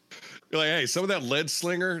 You're like, hey, some of that lead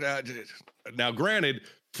slinger. Now, granted,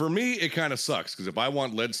 for me, it kind of sucks because if I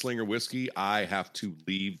want lead slinger whiskey, I have to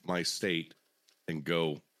leave my state and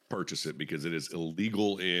go purchase it because it is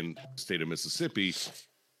illegal in the state of Mississippi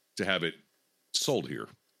to have it sold here.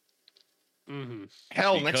 Mm-hmm.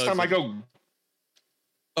 Hell, next time I go.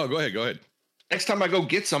 Oh, go ahead. Next time I go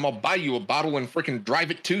get some, I'll buy you a bottle and freaking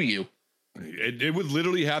drive it to you. It would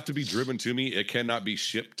literally have to be driven to me. It cannot be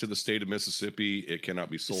shipped to the state of Mississippi. It cannot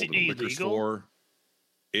be sold in a liquor store.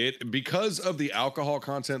 Because of the alcohol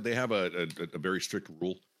content, they have a very strict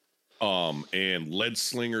rule. And Lead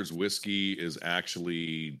Slinger's whiskey is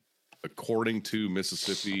actually, according to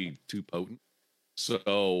Mississippi, too potent.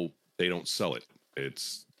 So they don't sell it.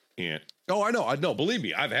 It's can't. Oh, I know. Believe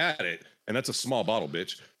me, I've had it, and that's a small bottle,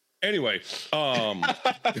 bitch. Anyway,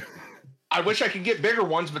 I wish I could get bigger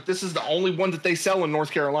ones, but this is the only one that they sell in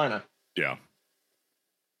North Carolina. Yeah.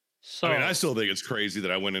 So, I mean, I still think it's crazy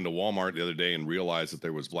that I went into Walmart the other day and realized that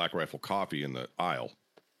there was Black Rifle coffee in the aisle.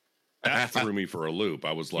 That threw me for a loop.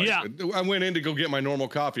 I was like, yeah. I went in to go get my normal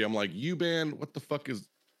coffee. I'm like, U-Ban, what the fuck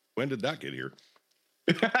when did that get here?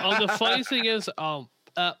 The funny thing is,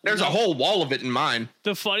 there's a whole wall of it in mine.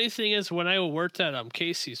 The funny thing is, when I worked at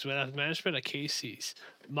Casey's, when I was management at Casey's,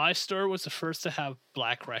 my store was the first to have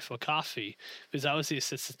Black Rifle coffee because I was the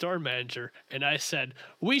assistant store manager, and I said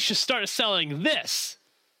we should start selling this.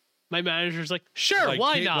 My manager's like, sure, like,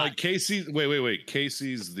 why not? Like Casey's. Wait.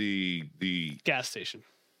 Casey's the gas station.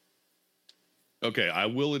 Okay, I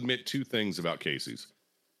will admit 2 things about Casey's.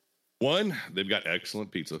 One, they've got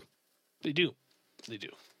excellent pizza. They do.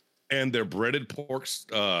 And their breaded pork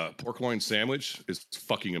loin sandwich is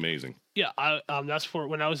fucking amazing. Yeah, that's for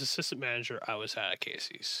when I was assistant manager. I was at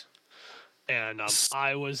Casey's, and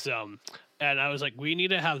I was like, we need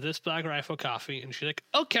to have this Black Rifle coffee, and she's like,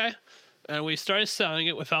 okay, and we started selling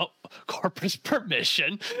it without corporate's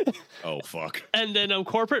permission. Oh fuck! And then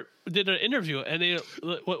corporate did an interview, and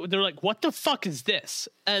they're like, what the fuck is this?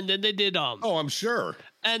 And then they did Oh, I'm sure.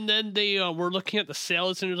 And then they were looking at the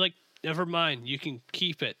sales, and they're like, never mind, you can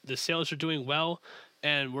keep it. The sales are doing well,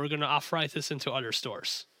 and we're going to authorize this into other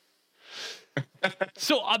stores.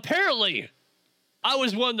 So apparently, I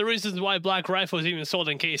was one of the reasons why Black Rifle was even sold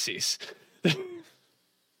in Casey's.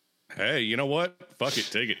 Hey, you know what? Fuck it,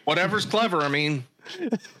 take it. Whatever's clever, I mean.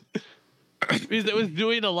 Because it was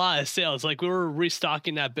doing a lot of sales. Like, we were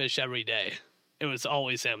restocking that bitch every day. It was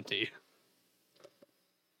always empty.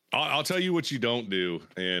 I'll tell you what you don't do,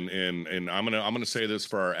 and I'm gonna say this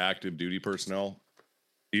for our active duty personnel,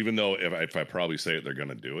 even though if I probably say it, they're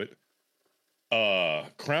gonna do it.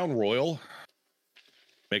 Crown Royal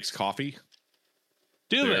makes coffee.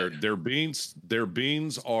 Their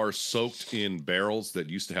beans are soaked in barrels that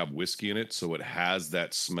used to have whiskey in it, so it has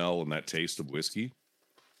that smell and that taste of whiskey.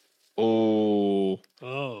 Oh.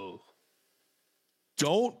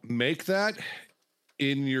 Don't make that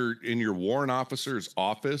in your warrant officer's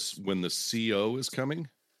office when the CO is coming.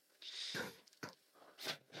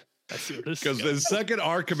 Because the second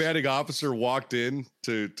our commanding officer walked in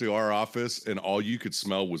to our office and all you could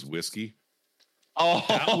smell was whiskey. Oh,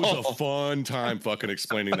 that was a fun time fucking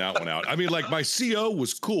explaining that one out. I mean, like, my CO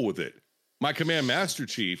was cool with it. My command master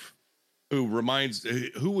chief, who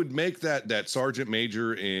would make that sergeant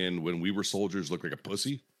major in When We Were Soldiers look like a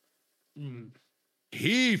pussy.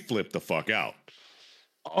 He flipped the fuck out.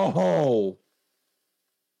 Oh,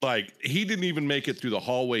 like, he didn't even make it through the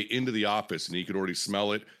hallway into the office and he could already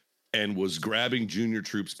smell it and was grabbing junior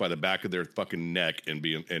troops by the back of their fucking neck and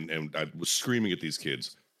I was screaming at these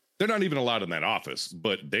kids. They're not even allowed in that office,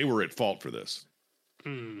 but they were at fault for this.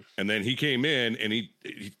 And then he came in and he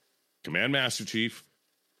command master chief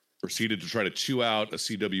proceeded to try to chew out a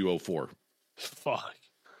CW04. Fuck.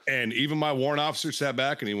 And even my warrant officer sat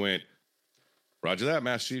back and he went, "Roger that,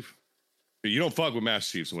 master chief." You don't fuck with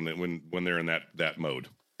master chiefs when they're in that mode,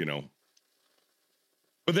 you know.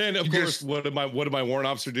 But then, of course, what did my warrant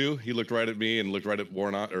officer do? He looked right at me and looked right at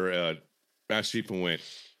master chief and went,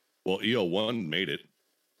 "Well, EO1 made it."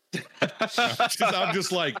 I'm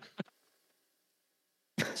just like,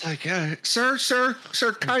 it's like, sir,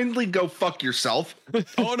 kindly go fuck yourself.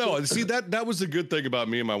 Oh no! See, that was the good thing about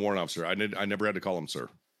me and my warrant officer. I never had to call him sir.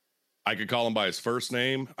 I could call him by his first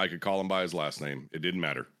name. I could call him by his last name. It didn't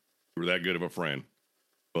matter. We were that good of a friend.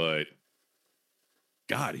 But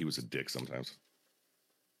God, he was a dick sometimes.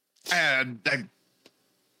 And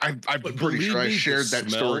I'm pretty sure I shared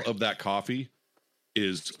that story of that coffee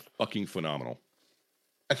is fucking phenomenal.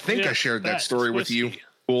 I think I shared that story with you.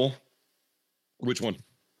 Cool. Which one?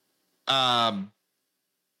 The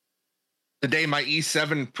day my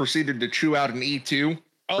E7 proceeded to chew out an E2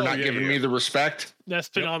 for not giving me the respect. That's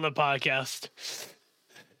been on the podcast.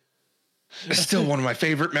 It's still one of my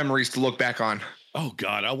favorite memories to look back on. Oh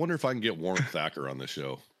God, I wonder if I can get Warren Thacker on this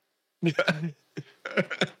show.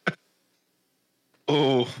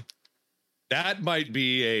 Oh, that might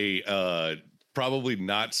be a probably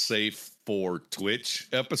not safe for Twitch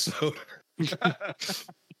episode.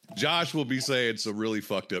 Josh will be saying some really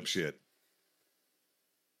fucked up shit.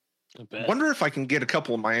 I wonder if I can get a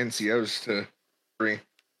couple of my NCOs to agree.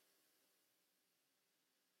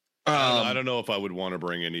 I don't know if I would want to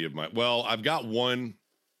bring any of my. Well, I've got one.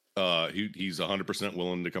 He's 100%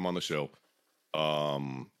 willing to come on the show.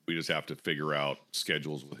 We just have to figure out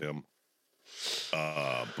schedules with him.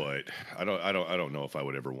 But I don't know if I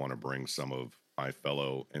would ever want to bring some of my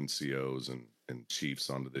fellow NCOs and chiefs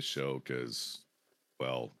onto this show because,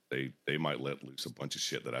 well, they might let loose a bunch of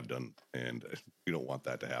shit that I've done, and we don't want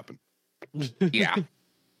that to happen. Yeah. Be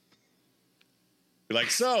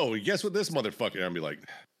like, so guess what this motherfucker? I'd be like,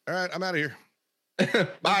 all right, I'm out of here.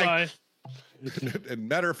 Bye. And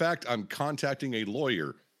matter of fact, I'm contacting a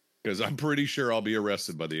lawyer because I'm pretty sure I'll be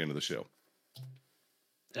arrested by the end of the show.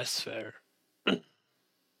 That's fair.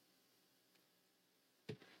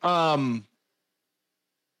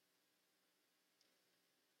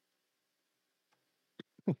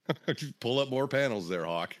 Pull up more panels there,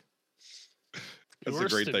 Hawk. That's the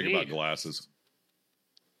great thing about glasses.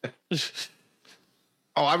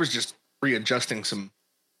 Oh, I was just readjusting some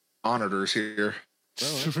monitors here.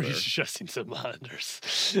 Readjusting some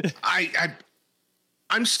monitors.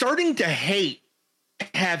 I'm starting to hate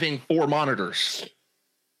having 4 monitors.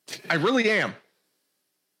 I really am.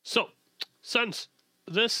 So, since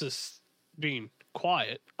this is being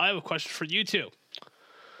quiet, I have a question for you too.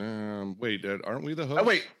 Wait, aren't we the host? Oh,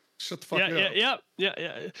 wait. Shut the fuck up.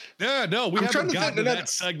 Yeah, no, we haven't gotten to that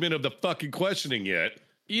segment of the fucking questioning yet.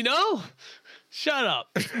 You know? Shut up.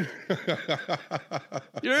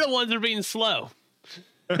 You're the ones that are being slow.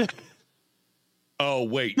 Oh,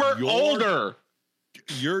 wait. We're older.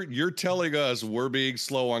 You're telling us we're being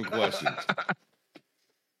slow on questions.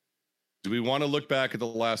 Do we want to look back at the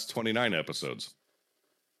last 29 episodes?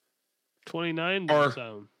 29 or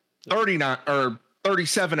 39 or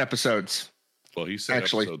 37 episodes. Well, he said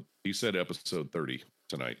episode 30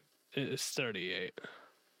 tonight. It's 38.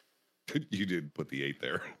 You did put the 8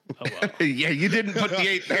 there. Oh, well. Yeah, you didn't put the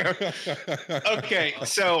 8 there. Okay,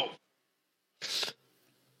 so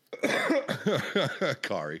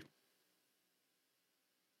Kari.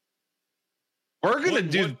 We're gonna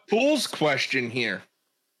do Pool's question here.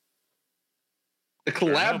 The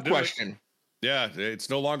collab question. Yeah, it's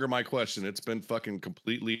no longer my question. It's been fucking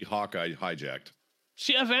completely Hawkeye hijacked.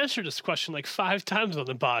 See, I've answered this question like 5 times on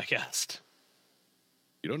the podcast.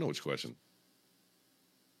 You don't know which question.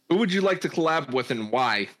 Who would you like to collab with and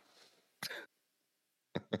why?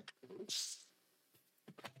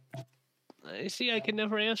 I see, I can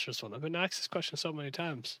never answer this one. I've been asked this question so many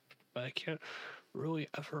times, but I can't really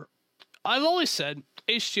ever. I've always said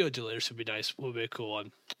HTO Delators would be nice, would be a cool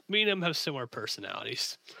one. Me and him have similar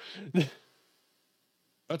personalities.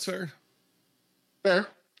 That's fair. Fair.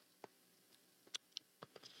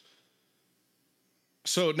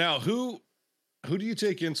 So now, who do you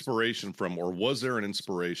take inspiration from, or was there an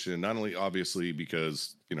inspiration? Not only obviously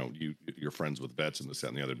because you're friends with vets and this, that,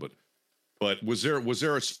 and the other, but was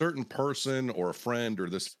there a certain person or a friend or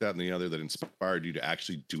this, that, and the other that inspired you to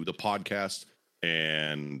actually do the podcast?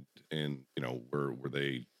 And were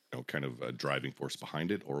they kind of a driving force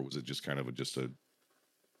behind it, or was it just kind of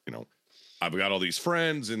I've got all these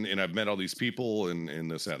friends and I've met all these people and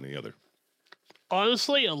this, that, and the other?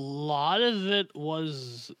 Honestly, a lot of it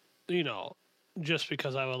was, just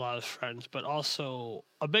because I have a lot of friends, but also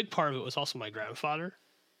a big part of it was also my grandfather.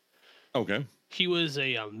 Okay. He was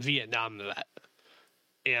a Vietnam vet,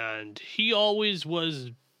 and he always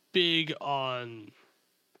was big on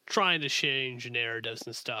trying to change narratives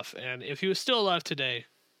and stuff. And if he was still alive today,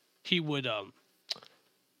 he would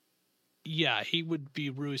he would be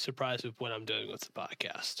really surprised with what I'm doing with the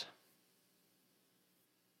podcast.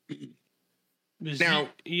 Now,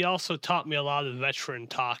 he also taught me a lot of veteran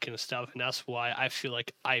talk and stuff, and that's why I feel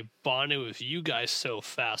like I bonded with you guys so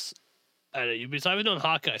fast. Because I've known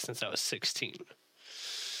Hawkeye since I was 16.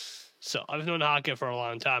 So I've known Hawkeye for a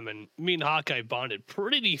long time, and me and Hawkeye bonded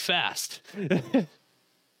pretty fast.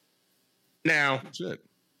 Now, shit.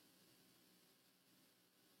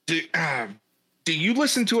 Do you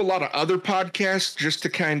listen to a lot of other podcasts just to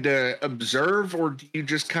kind of observe, or do you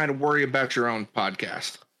just kind of worry about your own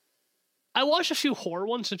podcast? I watch a few horror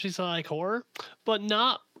ones just because I like horror, but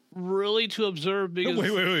not really to observe because...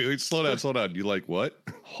 Wait. Slow down. You like what?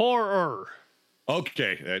 Horror.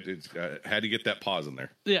 Okay. Had to get that pause in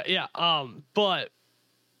there. Yeah. But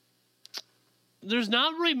there's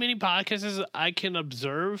not really many podcasts I can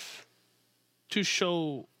observe to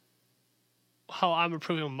show how I'm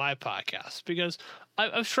improving my podcast, because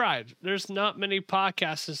I've tried. There's not many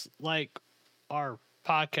podcasts like our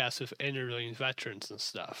podcast with interviewing veterans and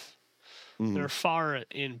stuff. Mm-hmm. They're far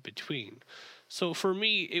in between. So for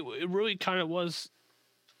me, it really kind of was,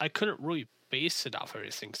 I couldn't really base it off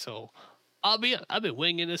everything. So I've been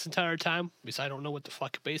winging this entire time because I don't know what the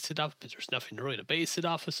fuck to base it off, but there's nothing really to base it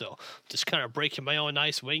off of. So just kind of breaking my own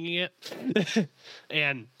ice, winging it.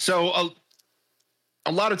 And so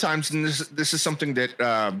a lot of times, and this is something that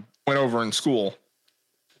went over in school,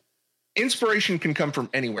 inspiration can come from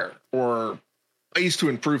anywhere, or ways to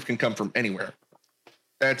improve can come from anywhere.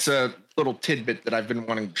 That's a little tidbit that I've been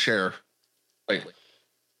wanting to share lately.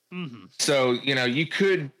 Mm-hmm. So, you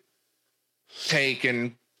could take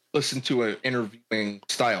and listen to an interviewing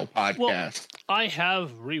style podcast. Well, I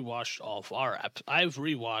have rewatched all of I've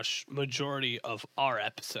rewatched majority of our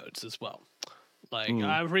episodes as well. Like,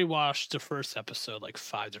 I've rewatched the first episode like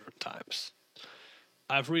 5 different times.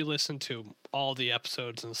 I've re-listened to all the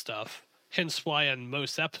episodes and stuff. Hence why in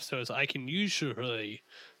most episodes I can usually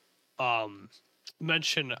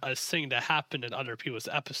mention a thing that happened in other people's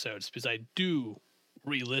episodes, because I do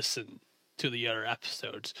re-listen to the other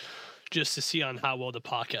episodes just to see on how well the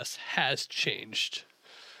podcast has changed.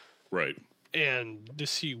 Right. And to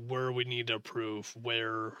see where we need to improve,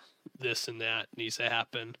 where this and that needs to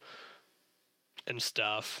happen and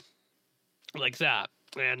stuff like that.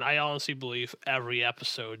 And I honestly believe every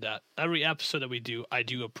episode that we do, I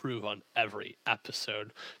do approve on every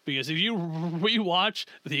episode, because if you rewatch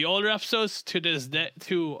the older episodes to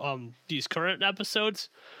these current episodes,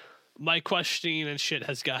 my questioning and shit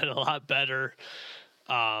has gotten a lot better,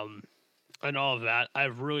 and all of that. I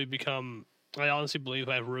honestly believe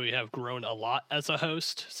I really have grown a lot as a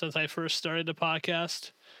host since I first started the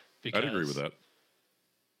podcast. I'd agree with that.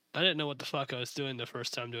 I didn't know what the fuck I was doing the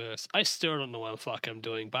first time doing this. I still don't know what the fuck I'm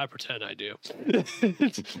doing, but I pretend I do.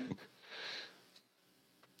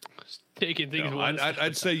 Taking things.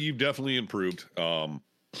 I'd say you've definitely improved. You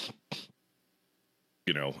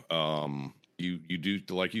do,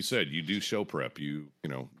 like you said, you do show prep. You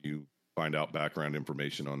find out background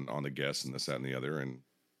information on the guests and this, that, and the other, and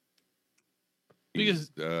because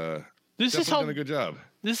this is done a good job.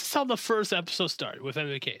 This is how the first episode started with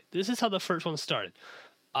MVK. This is how the first one started.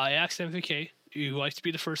 I asked MVK you like to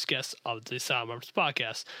be the first guest of the Asylum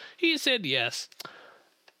podcast? He said yes.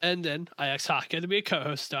 And then I asked Haka to be a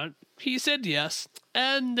co-host on. He said yes.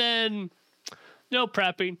 And then no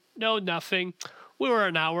prepping, no nothing. We were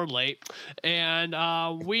an hour late. And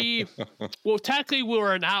well, technically we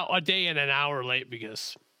were a day and an hour late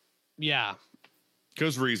because, yeah.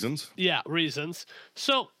 Because reasons. Yeah, reasons.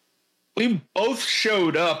 So we both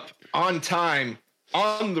showed up on time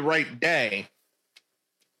on the right day.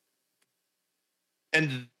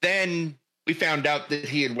 And then we found out that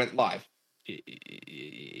he had went live.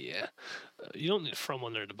 Yeah. You don't need to throw him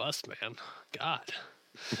under the bus, man. God.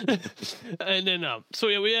 And then, so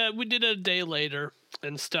yeah, we did it a day later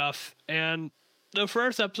and stuff. And the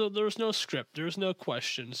first episode, there was no script. There was no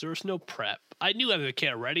questions. There was no prep. I knew I had the kid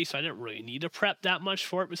already, so I didn't really need to prep that much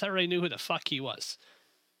for it because I already knew who the fuck he was.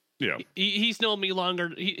 Yeah. He's known me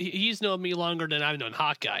longer. He's known me longer than I've known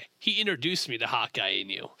Hawkeye. He introduced me to Hawkeye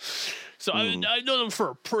and you. So I've known him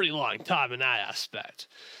for a pretty long time in that aspect.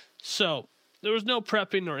 So there was no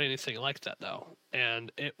prepping or anything like that, though.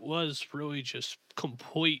 And it was really just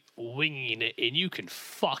complete winging it. And you can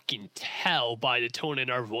fucking tell by the tone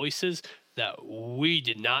in our voices that we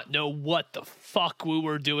did not know what the fuck we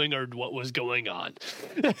were doing or what was going on.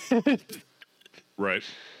 Right.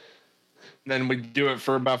 Then we do it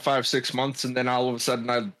for about 5-6 months, and then all of a sudden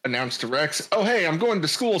I announced to Rex, "Oh, hey, I'm going to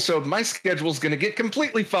school, so my schedule's going to get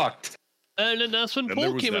completely fucked." And then that's when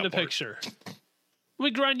Paul came in the picture.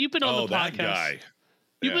 Wait, Grind, you've been on the podcast. That guy.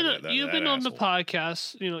 You've been on the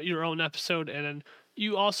podcast, your own episode, and then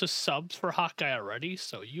you also subbed for Hawkeye already,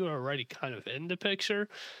 so you were already kind of in the picture.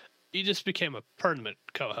 You just became a permanent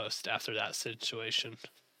co-host after that situation.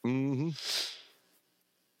 Mm-hmm.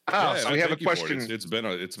 Oh, so we have a question. It's been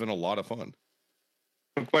a lot of fun.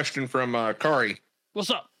 A question from Kari. What's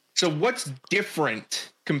up? So what's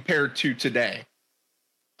different compared to today?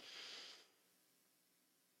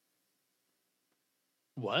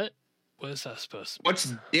 What? What is that supposed to be?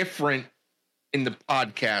 What's different in the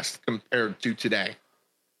podcast compared to today?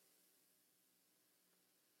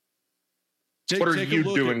 What are you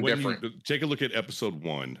doing different? Take a look at episode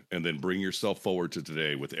 1 and then bring yourself forward to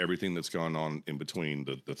today with everything that's gone on in between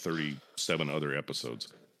the 37 other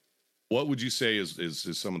episodes. What would you say is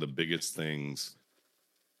some of the biggest things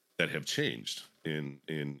that have changed in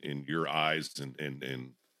your eyes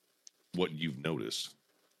and what you've noticed?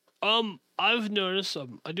 I've noticed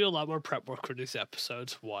I do a lot more prep work for these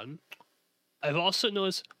episodes. One, I've also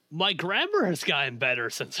noticed my grammar has gotten better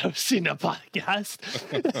since I've seen a podcast.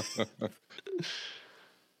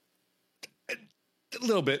 A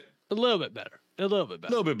little bit better.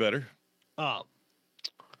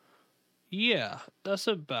 Yeah, that's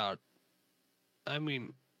about. I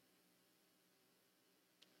mean,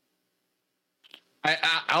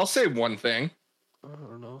 I'll say one thing. I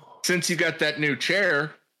don't know. Since you got that new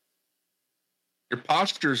chair, your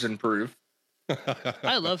posture's improved.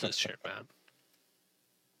 I love this chair, man.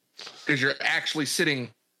 Because you're actually sitting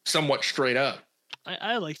somewhat straight up.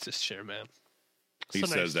 I like this chair, man. He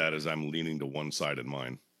says that as I'm leaning to one side in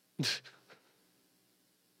mine.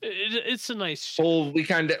 It's a nice chair. Well,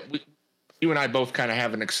 you and I both kind of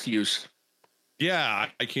have an excuse. Yeah,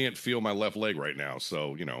 I can't feel my left leg right now,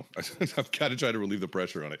 so I've got to try to relieve the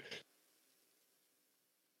pressure on it.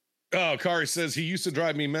 Oh, Kari says he used to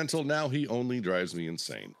drive me mental. Now he only drives me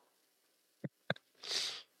insane.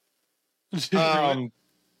 I'll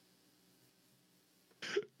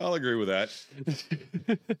agree with that.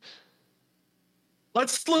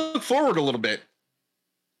 Let's look forward a little bit.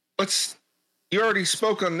 You already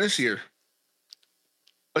spoke on this year.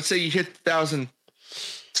 Let's say you hit 1,000.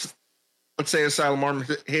 Let's say Asylum Armor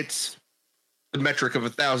hits the metric of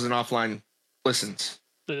 1,000 offline listens.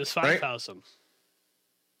 Then it's 5,000. Right?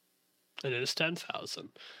 And then it's 10,000.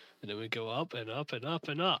 And then we go up and up and up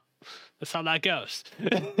and up. That's how that goes.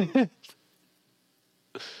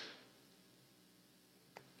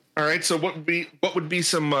 All right. So what would be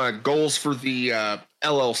some goals for the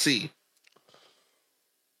LLC?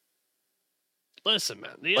 Listen,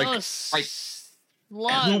 man. The LLC.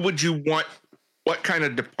 Who would you want? What kind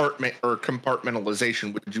of department or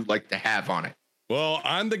compartmentalization would you like to have on it? Well,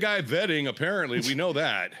 I'm the guy vetting. Apparently, we know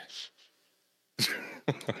that.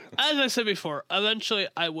 As I said before, eventually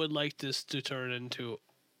I would like this to turn into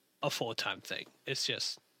a full-time thing. It's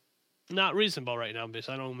just not reasonable right now because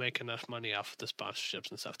I don't make enough money off of the sponsorships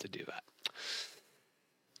and stuff to do that.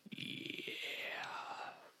 Yeah.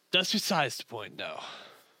 That's besides the point, though.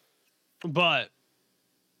 But,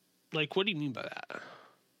 what do you mean by that?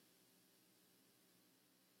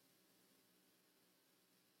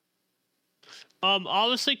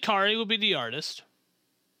 Obviously, Kari would be the artist.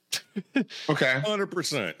 Okay.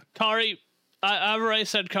 100%. Kari, I've already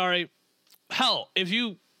said, Kari. Hell, if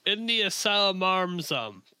you in the Asylum Arms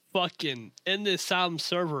fucking in the Asylum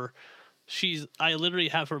server, I literally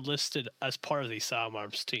have her listed as part of the Asylum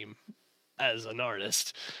Arms team as an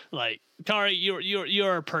artist. Like, Kari,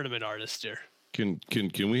 you're a permanent artist here. Can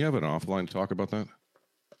we have an offline talk about that?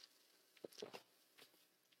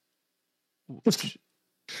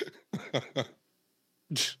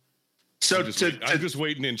 So I'm just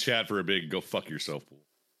waiting in chat for a big go fuck yourself pool.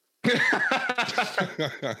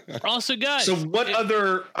 Also, guys. So what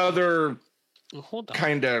other hold on.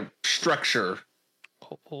 kind of structure?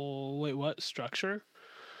 Oh, wait, what structure?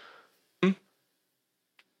 Hmm?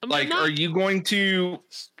 Like, are you going to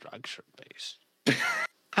structure based?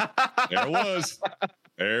 There it was.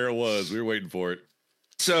 There it was. We were waiting for it.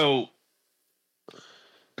 So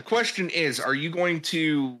the question is, are you going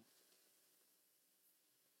to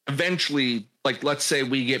eventually, like, let's say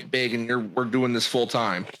we get big and we're doing this full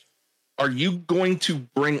time, are you going to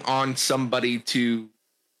bring on somebody to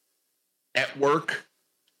network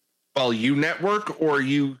while you network, or are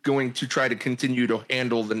you going to try to continue to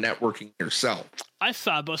handle the networking yourself? I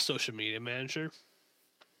thought about social media manager.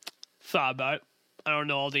 Thought about it. I don't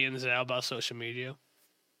know all the ins and outs about social media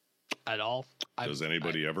at all. Does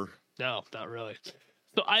anybody ever? No, not really.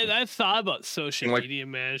 So I thought about social media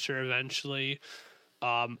manager eventually.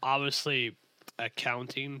 Obviously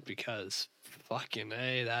accounting, because fucking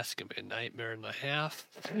A, that's gonna be a nightmare and a half.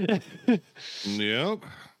 Yep.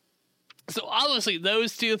 So obviously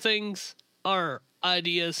those two things are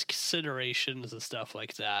ideas, considerations, and stuff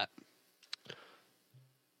like that.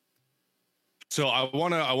 So I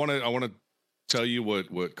wanna tell you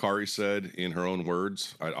what Kari said in her own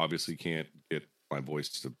words. I obviously can't get my voice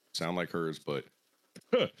to sound like hers, but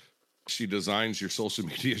she designs your social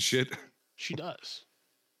media shit. She does.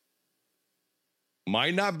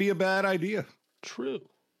 Might not be a bad idea. True.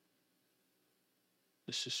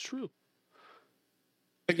 This is true.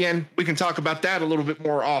 Again, we can talk about that a little bit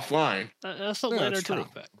more offline. That's a later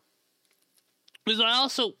topic. Because I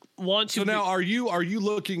also want to. So now, are you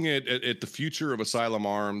looking at the future of Asylum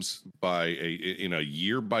Arms by in a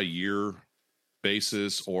year by year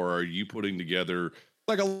basis, or are you putting together,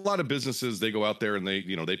 like a lot of businesses, they go out there and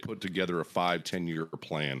they put together a 5-10 year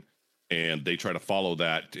plan and they try to follow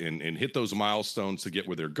that and hit those milestones to get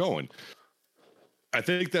where they're going. I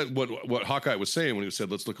think that what Hawkeye was saying when he said,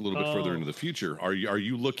 let's look a little bit further into the future. Are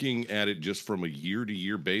you looking at it just from a year to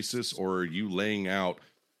year basis, or are you laying out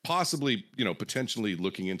possibly, potentially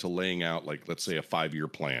looking into laying out, like, let's say a 5-year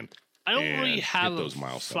plan? I don't really have a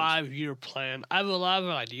 5-year plan. I have a lot of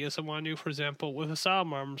ideas I want to do. For example, with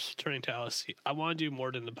Asylum Arms turning to LSC, I want to do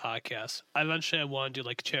more than the podcast. Eventually, I want to do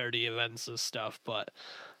like charity events and stuff, but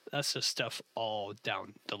that's just stuff all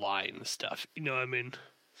down the line and stuff. You know what I mean?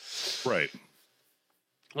 Right.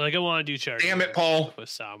 Like, I want to do charity. Damn it, Paul. With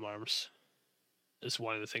Asylum Arms is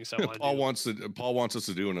one of the things I want to do. Paul wants us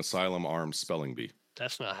to do an Asylum Arms spelling bee.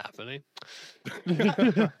 That's not happening.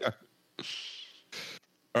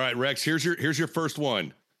 All right, Rex, here's your first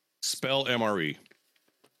one. Spell MRE.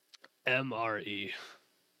 MRE.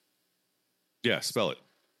 Yeah, spell it.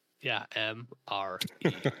 Yeah, MRE.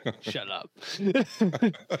 Shut up.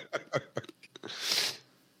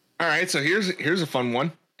 All right, so here's a fun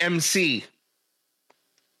one. MC.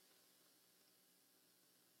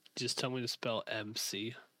 Just tell me to spell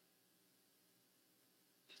MC.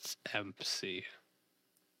 It's MC.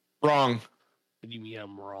 Wrong. What do you mean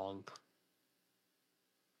I'm wrong?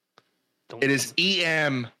 It is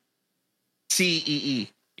EMCEE.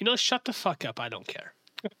 Shut the fuck up. I don't care.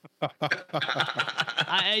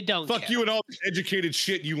 I don't Fuck care. you and all this educated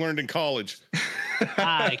shit you learned in college.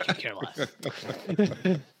 I could care less.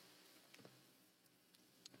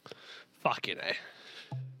 Fucking A.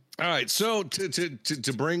 All right, so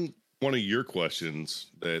to bring one of your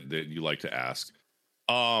questions that you like to ask,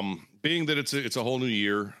 being that it's a whole new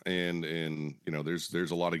year and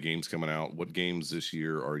there's a lot of games coming out. What games this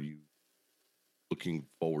year are you looking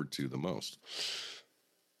forward to the most?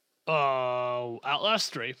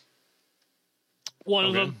 Outlast 3. One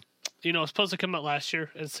of them, it's supposed to come out last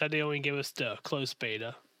year. It said they only gave us the closed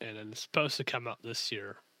beta, and then it's supposed to come out this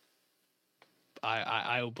year.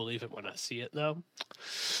 I will believe it when I see it, though.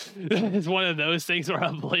 It's one of those things where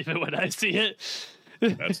I'll believe it when I see it.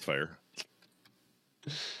 That's fair.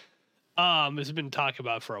 It's been talked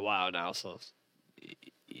about for a while now, so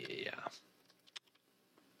yeah.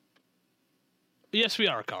 Yes, we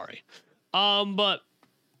are, Kari. But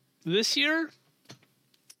this year,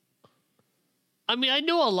 I mean, I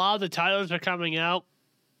know a lot of the titles are coming out.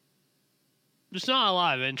 There's not a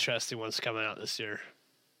lot of interesting ones coming out this year.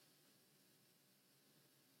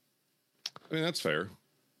 I mean, that's fair.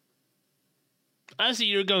 As the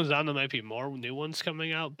year goes on, there might be more new ones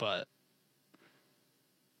coming out, but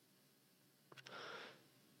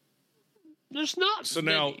there's not. So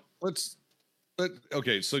many. now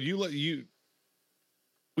okay. So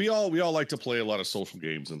we all like to play a lot of social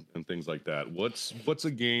games and things like that. What's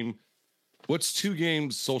a game? What's 2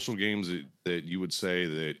 games, social games that you would say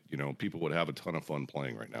that, you know, people would have a ton of fun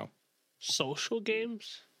playing right now? Social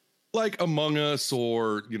games? Like Among Us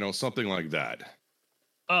or, you know, something like that.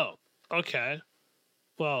 Oh, okay.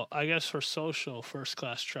 Well, I guess for social, First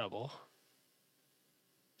Class Trouble.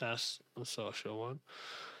 That's a social one.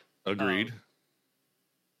 Agreed.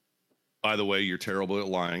 By the way, you're terrible at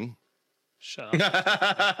lying. Shut up.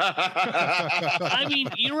 I mean,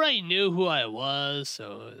 you already knew who I was,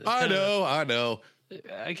 so I know.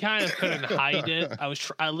 I kind of couldn't hide it.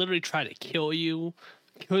 I literally tried to kill you.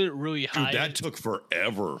 Couldn't really hide. Dude, that took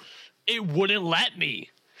forever. It wouldn't let me.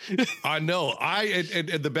 I know. And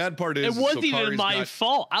the bad part is it wasn't even Kari's my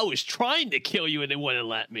fault. I was trying to kill you, and it wouldn't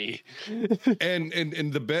let me. And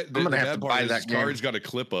the bad part is Kari's got a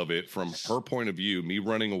clip of it from her point of view. Me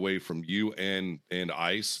running away from you and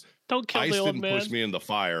Ice. Don't kill Ice the old didn't man. push me in the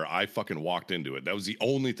fire. I fucking walked into it. That was the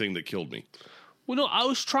only thing that killed me. Well, no, I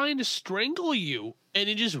was trying to strangle you, and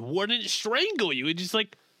it just wouldn't strangle you. It just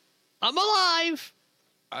like, I'm alive.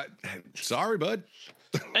 Sorry, bud.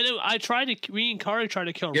 And then me and Kari tried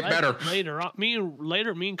to kill Get Red better. later.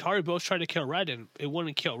 Me and Kari both tried to kill Red, and it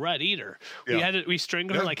wouldn't kill Red either. Yeah. We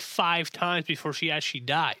strangled her like 5 times before she actually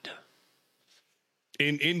died.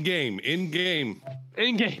 In game. In game.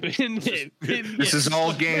 This is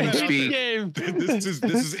all game speak. This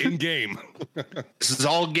is in game. This is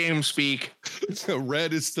all game speak.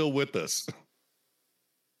 Red is still with us.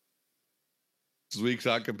 This week's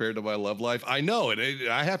not compared to my love life. I know it.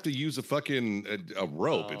 I have to use a fucking a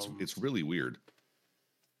rope. It's really weird.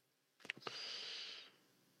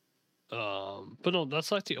 But no,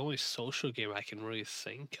 that's like the only social game I can really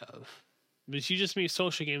think of. But you just mean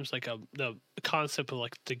social games like the concept of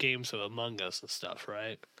like the games of Among Us and stuff,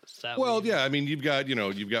 right? Well, yeah. I mean, you've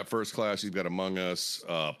got First Class, you've got Among Us,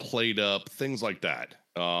 Played Up, things like that.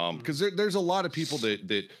 Because there's a lot of people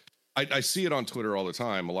that I see it on Twitter all the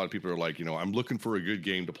time. A lot of people are like, you know, I'm looking for a good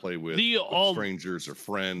game to play with strangers or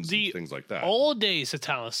friends, and things like that. Old days of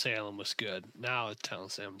Town of Salem was good. Now Town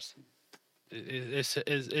of Salem's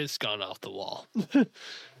it's gone off the wall.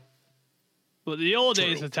 But the old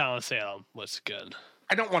days of Town of Salem was good.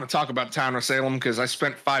 I don't want to talk about Town of Salem because I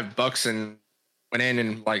spent $5 and went in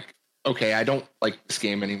and like, okay, I don't like this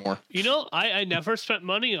game anymore. You know, I never spent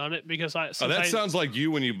money on it because sounds like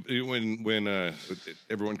you when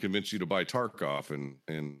everyone convinced you to buy Tarkov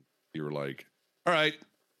and you were like, all right,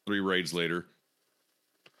 3 raids later,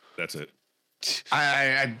 that's it.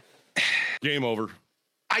 I game over.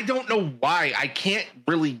 I don't know why I can't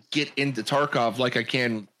really get into Tarkov like I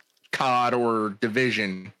can COD or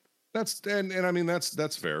Division. That's and I mean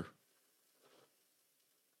that's fair.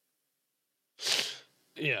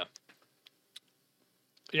 Yeah.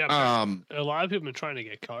 Yeah. A lot of people have been trying to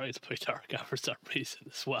get Kari to play Tarkov for some reason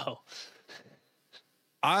as well.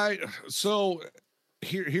 So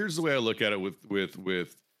here's the way I look at it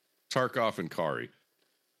with Tarkov and Kari.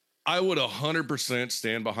 I would 100%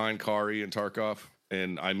 stand behind Kari and Tarkov.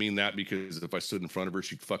 And I mean that because if I stood in front of her,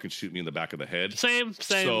 she'd fucking shoot me in the back of the head. Same.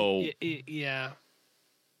 So yeah.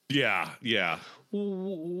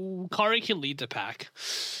 Kari can lead the pack.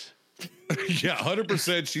 Yeah,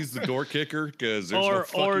 100%. She's the door kicker because there's no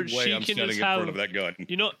fucking way I'm standing in front of that gun.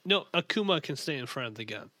 You know, no, Akuma can stay in front of the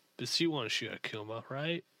gun. Does she want to shoot Akuma?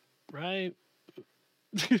 Right.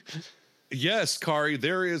 Yes, Kari.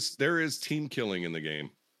 There is team killing in the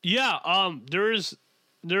game. Yeah.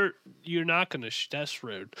 You're not gonna. That's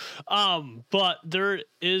rude. But there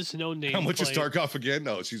is no name. How much is Tarkov again?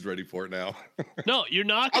 No, she's ready for it now. No, you're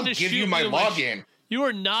not gonna. I'll give you my login. You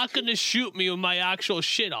are not gonna shoot me with my actual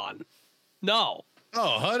shit on. No.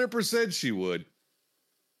 Oh, 100% she would.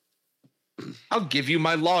 I'll give you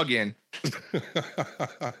my login.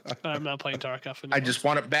 I'm not playing Tarkov anymore. I just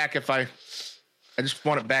want it back if I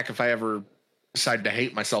ever decide to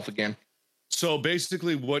hate myself again. So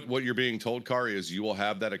basically what you're being told, Kari, is you will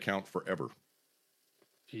have that account forever.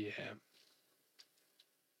 Yeah.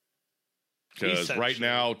 Because right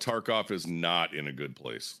now, Tarkov is not in a good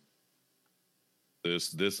place.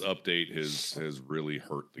 This update has really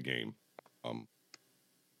hurt the game.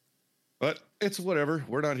 But it's whatever.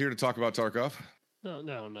 We're not here to talk about Tarkov. No,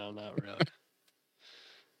 not really.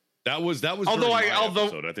 That was although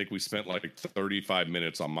episode. I think we spent like 35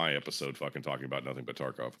 minutes on my episode fucking talking about nothing but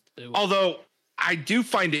Tarkov. Although I do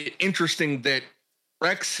find it interesting that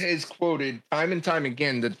Rex has quoted time and time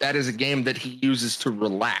again that is a game that he uses to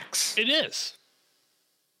relax. It is.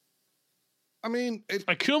 I mean,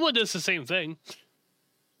 Akuma does the same thing.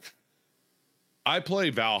 I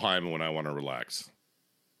play Valheim when I want to relax.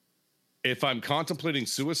 If I'm contemplating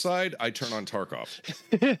suicide, I turn on Tarkov.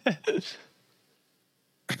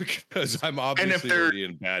 Because I'm obviously already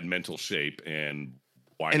in bad mental shape, and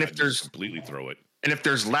why not just completely throw it? And if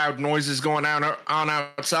there's loud noises going on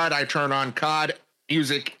outside, I turn on COD,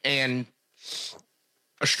 music, and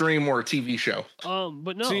a stream or a TV show.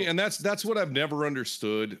 But no. See, and that's what I've never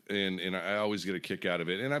understood, and I always get a kick out of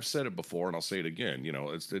it. And I've said it before, and I'll say it again. You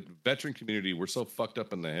know, it's the veteran community. We're so fucked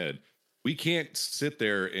up in the head. We can't sit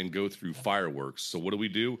there and go through fireworks. So what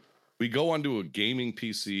do? We go onto a gaming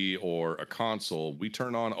PC or a console. We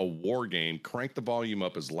turn on a war game, crank the volume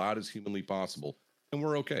up as loud as humanly possible, and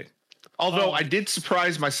we're okay. Although I did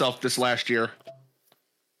surprise myself this last year.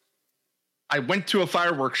 I went to a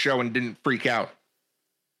fireworks show and didn't freak out.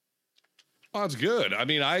 Oh, that's good. I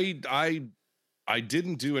mean, I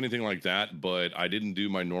didn't do anything like that, but I didn't do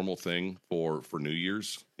my normal thing for New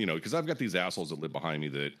Year's, you know, because I've got these assholes that live behind me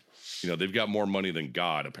that, you know, they've got more money than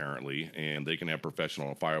God apparently, and they can have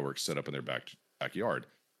professional fireworks set up in their backyard.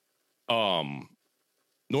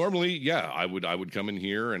 Normally, yeah, I would come in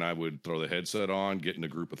here and I would throw the headset on, get in a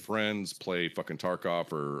group of friends, play fucking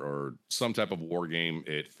Tarkov or some type of war game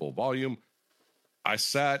at full volume. I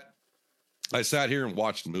sat here and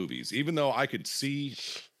watched movies, even though I could see,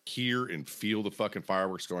 hear, and feel the fucking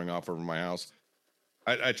fireworks going off over my house.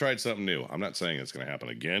 I tried something new. I'm not saying it's going to happen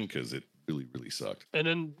again because it really, really sucked. And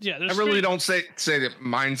then, yeah, I really don't say that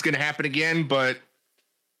mine's going to happen again, but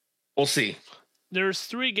we'll see. There's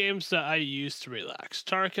 3 games that I use to relax: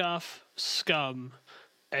 Tarkov, Scum,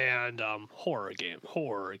 and horror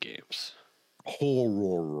games.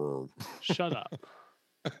 Horror. Shut up.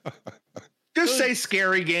 Just say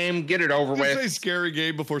scary game, get it over with. Say scary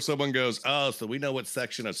game before someone goes, oh, so we know what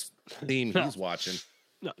section of Steam he's watching.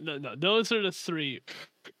 No. Those are the 3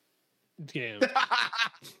 games.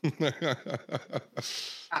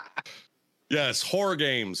 Yes, horror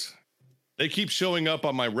games. They keep showing up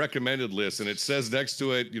on my recommended list, and it says next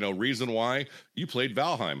to it, you know, reason why you played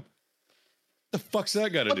Valheim. The fuck's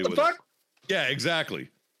that got to do with it? Yeah, exactly.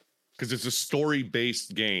 Because it's a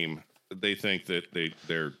story-based game. They think that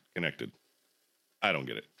they're connected. I don't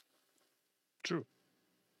get it. True.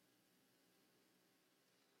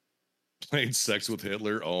 Playing Sex with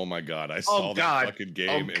Hitler. Oh my God. I saw that fucking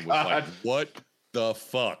game and was like, what the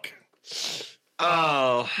fuck?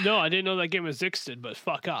 Oh. No, I didn't know that game existed, but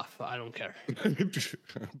fuck off. I don't care.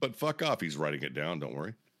 But fuck off. He's writing it down. Don't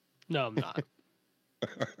worry. No, I'm not.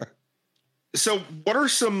 So what are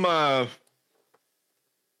some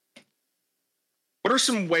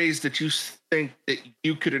ways that you think that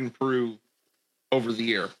you could improve over the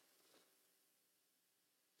year?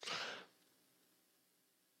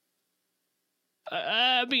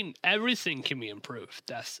 I mean, everything can be improved.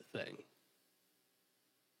 That's the thing.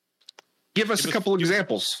 Give us a couple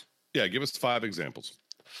examples. Yeah, give us 5 examples.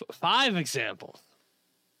 5 examples.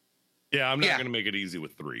 Yeah, I'm not going to make it easy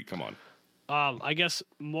with 3. Come on. I guess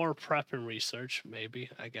more prep and research, maybe.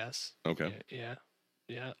 I guess. Okay. Yeah.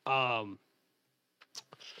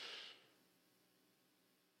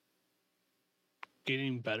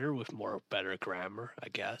 Getting better with better grammar. I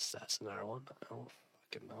guess that's another one. I don't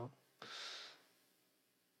fucking know.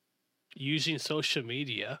 Using social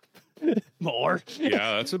media more.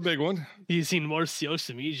 Yeah, that's a big one. Using more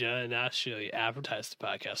social media and actually advertise the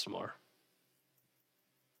podcast more.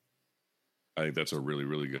 I think that's a really,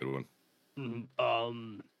 really good one.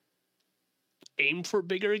 Aim for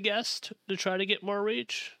bigger guests to try to get more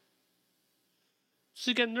reach.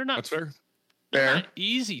 So again, they're not. That's fair. They're not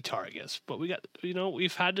easy targets, but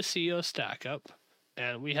we've had the CEO stack up,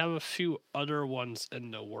 and we have a few other ones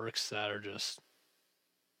in the works that are just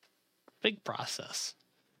big process.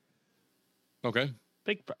 Okay.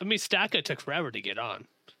 Stack Up took forever to get on.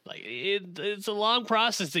 Like it's a long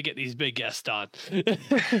process to get these big guests on.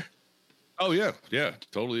 Oh yeah,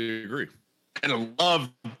 totally agree. And I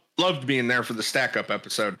loved being there for the Stack Up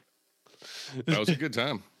episode. That was a good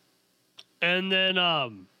time. And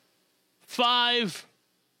then 5,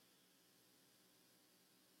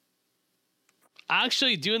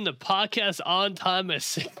 actually doing the podcast on time at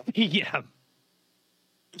 6 p.m.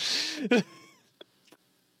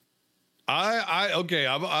 I'm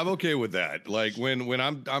okay with that. Like when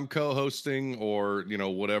I'm co-hosting or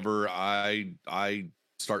whatever, I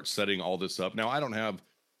start setting all this up. Now I don't have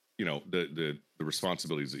the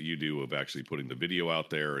responsibilities that you do of actually putting the video out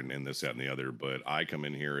there and this, that, and the other, but I come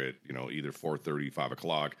in here at either 4:30, 5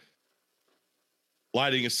 o'clock.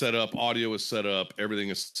 Lighting is set up, audio is set up, everything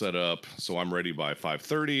is set up, so I'm ready by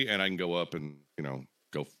 5:30, and I can go up and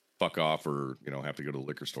go fuck off or, have to go to the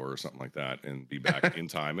liquor store or something like that and be back in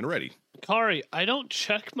time and ready. Kari, I don't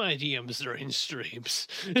check my DMs during streams.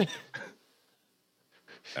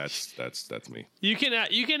 That's me. You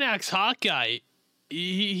can ask Hawkeye.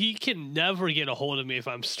 He can never get a hold of me if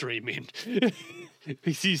I'm streaming.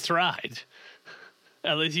 Because he's tried.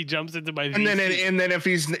 At least he jumps into my VC. And then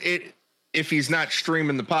if he's not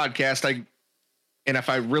streaming the podcast, and if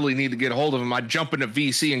I really need to get a hold of him, I jump into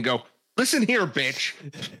VC and go, listen here, bitch.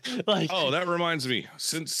 That reminds me.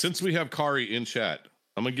 Since we have Kari in chat,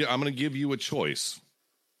 I'm gonna give you a choice.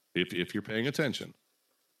 If you're paying attention.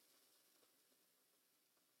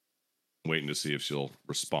 I'm waiting to see if she'll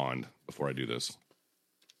respond before I do this.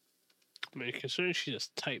 I mean, considering she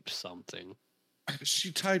just typed something.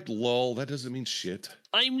 She typed lol. That doesn't mean shit.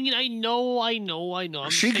 I mean, I know.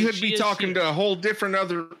 She could be talking to a whole different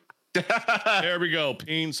other. There we go,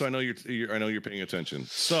 Peen. So I know you're paying attention.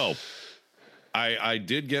 So I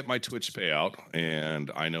did get my Twitch payout,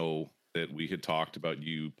 and I know that we had talked about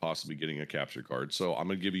you possibly getting a capture card. So I'm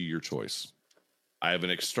gonna give you your choice. I have an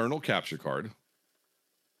external capture card,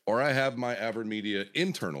 or I have my Avid Media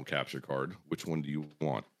internal capture card. Which one do you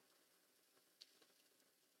want?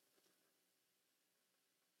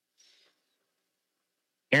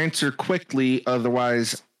 Answer quickly,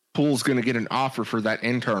 otherwise Pool's going to get an offer for that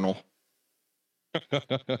internal. Yeah,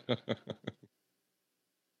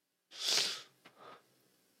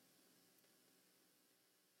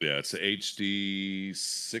 it's the HD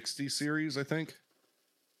 60 series, I think.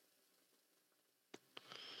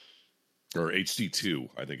 Or HD2,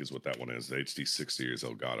 I think is what that one is. The HD 60 series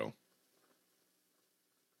Elgato.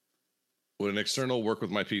 Would an external work with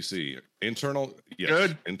my PC? Internal, yes.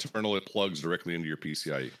 Good. Internal, it plugs directly into your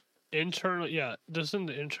PCIe. Internal, yeah. Doesn't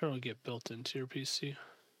the internal get built into your PC?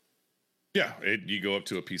 Yeah, you go up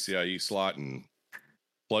to a PCIe slot and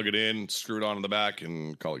plug it in, screw it onto the back,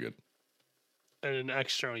 and call it good. And an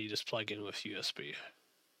external, you just plug in with USB.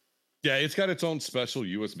 Yeah, it's got its own special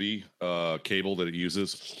USB cable that it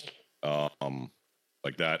uses,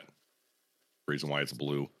 like that. Reason why it's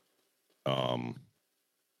blue.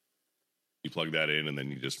 You plug that in, and then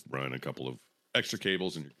you just run a couple of extra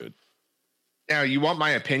cables, and you're good. Now, you want my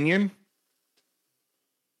opinion?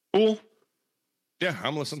 Cool. Yeah,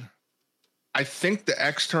 I'm listening. I think the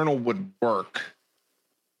external would work.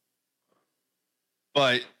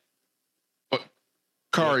 But what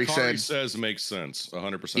Kari says makes sense.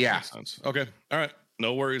 100% yeah. Makes sense. Okay. All right.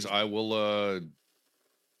 No worries. I will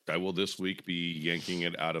this week be yanking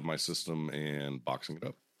it out of my system and boxing it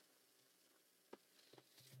up.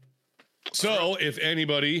 So if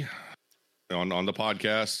anybody on the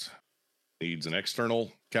podcast needs an external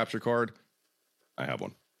capture card, I have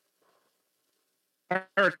one. I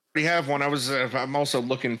already have one. I'm also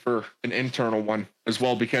looking for an internal one as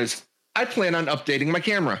well, because I plan on updating my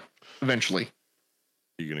camera eventually.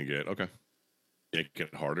 You're going to get, okay. It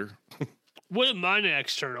get harder. Wouldn't mind an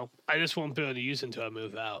external. I just won't be able to use it until I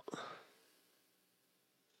move out.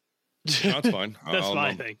 That's fine. That's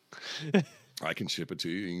my thing. I can ship it to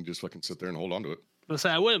you. You can just fucking sit there and hold on to it.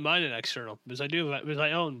 I wouldn't mind an external because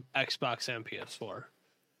I own Xbox and PS4,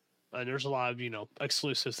 and there's a lot of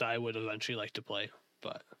exclusives that I would eventually like to play.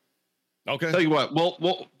 But okay, tell you what,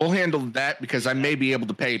 we'll handle that because I may be able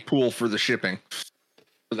to pay Pool for the shipping.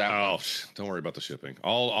 For that don't worry about the shipping.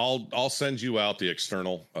 I'll send you out the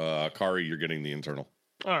external. Kari, you're getting the internal.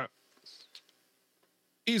 All right,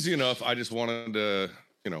 easy enough. I just wanted to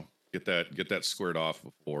get that squared off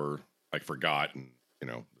before I forgot, and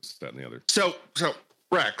this, that, and the other. So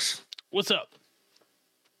Rex, what's up?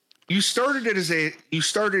 You started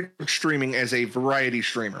streaming as a variety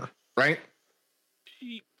streamer, right?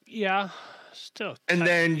 Yeah, still. And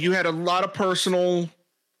then you had a lot of personal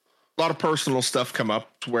stuff come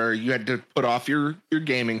up to where you had to put off your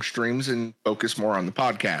gaming streams and focus more on the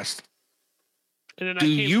podcast. And then do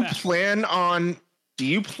you plan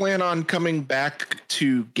on coming back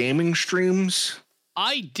to gaming streams?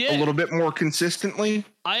 I did a little bit more consistently.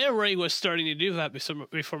 I already was starting to do that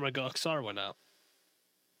before my GoXR went out.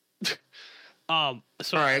 So all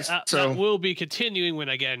right, that will be continuing when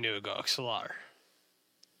I get a new GoXR,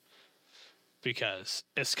 because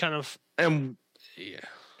it's kind of yeah.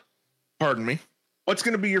 Pardon me. What's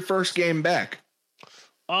going to be your first game back?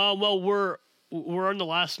 Well, we're on the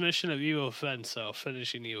last mission of Evo Fen, so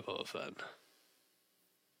finishing Evo Fen.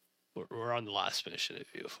 We're on the last mission of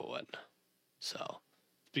Evo Fen. So,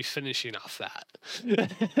 be finishing off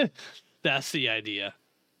that. That's the idea.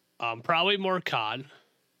 Probably more COD.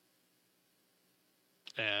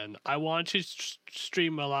 And I want to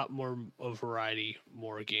stream a lot more of variety,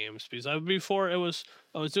 more games. Because before I was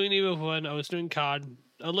doing Evo 1, I was doing COD,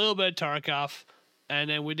 a little bit of Tarkov, and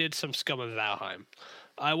then we did some Scum of Valheim.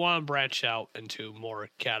 I want to branch out into more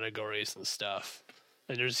categories and stuff.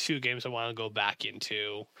 And there's a few games I want to go back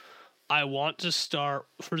into. I want to start,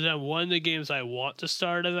 for example, one of the games I want to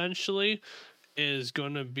start eventually is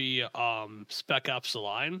going to be Spec Ops: The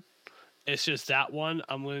Line. It's just that one,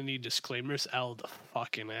 I'm going to need disclaimers out of the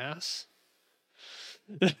fucking ass.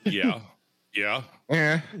 Yeah.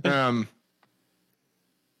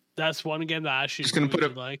 That's one game that I actually just gonna really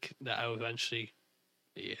put like that I will eventually.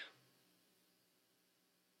 Yeah.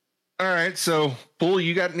 All right, so Bull,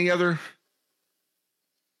 you got any other?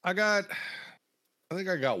 I think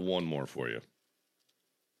I got one more for you.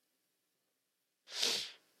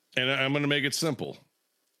 And I'm going to make it simple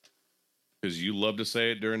because you love to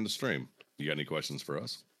say it during the stream. You got any questions for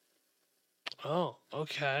us? Oh,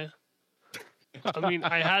 okay. I mean,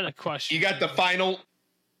 I had a question. You got the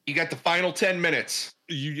final 10 minutes.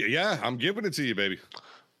 Yeah, I'm giving it to you, baby.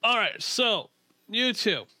 All right, so you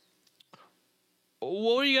two,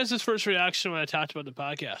 what were you guys' first reaction when I talked about the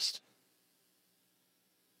podcast?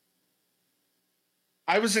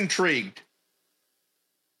 I was intrigued.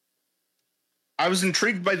 I was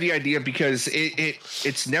intrigued by the idea because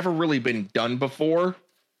it's never really been done before.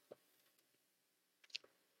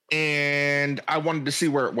 And I wanted to see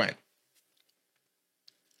where it went.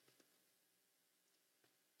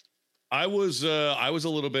 I was a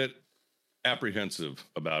little bit apprehensive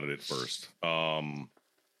about it at first,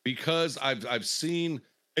 because I've seen,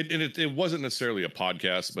 and it wasn't necessarily a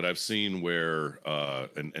podcast, but I've seen where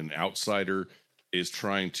an outsider is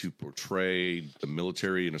trying to portray the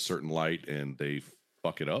military in a certain light, and they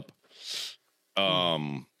fuck it up.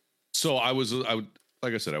 So I was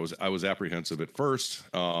apprehensive at first.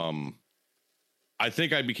 I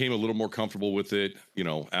think I became a little more comfortable with it,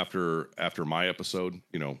 after my episode,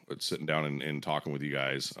 sitting down and talking with you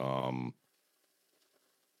guys.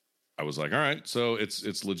 I was like, all right, so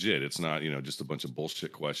it's legit. It's not, just a bunch of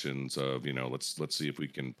bullshit questions of, let's see if we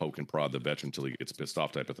can poke and prod the veteran until he gets pissed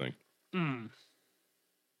off type of thing.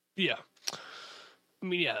 Yeah. I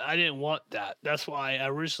mean, yeah, I didn't want that. That's why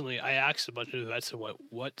I asked a bunch of vets and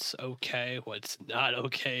what's okay, what's not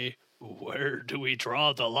okay. Where do we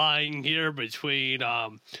draw the line here between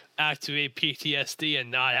activating PTSD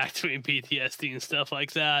and not activating PTSD and stuff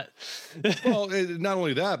like that? Well, not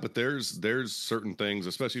only that, but there's certain things,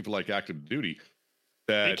 especially for like active duty,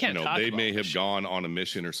 that they may have gone on a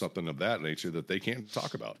mission or something of that nature that they can't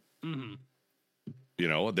talk about. Mm-hmm.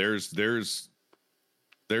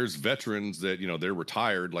 There's veterans that they're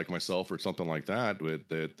retired like myself or something like that, but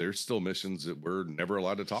that there's still missions that we're never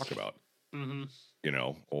allowed to talk about. Mm-hmm.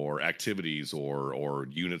 Or activities or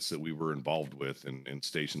units that we were involved with and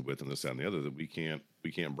stationed with and this, that, and the other that we can't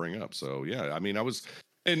bring up. So yeah, I mean, I was,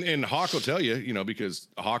 and Hawk will tell you, because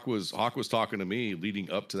Hawk was talking to me leading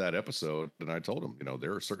up to that episode, and I told him,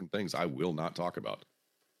 there are certain things I will not talk about.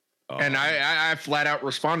 And I flat out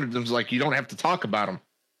responded to them like, you don't have to talk about them.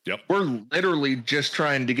 Yep. We're literally just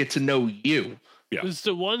trying to get to know you. Yeah. It's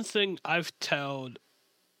the one thing I've told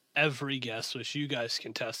every guest, which you guys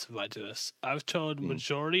can testify to this. I've told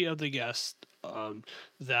majority of the guests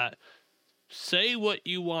that say what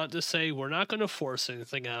you want to say. We're not going to force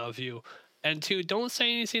anything out of you. And two, don't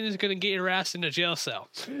say anything that's going to get your ass in a jail cell.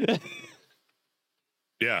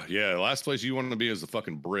 Yeah. The last place you want to be is the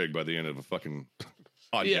fucking brig by the end of a fucking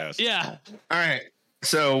podcast. Yeah. All right.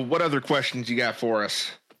 So what other questions you got for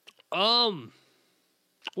us?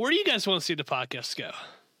 Where do you guys want to see the podcast go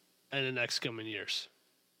in the next coming years?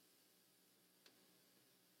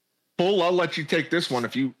 Bull, I'll let you take this one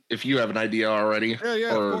if you have an idea already.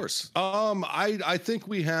 Yeah, of course. I think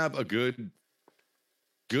we have a good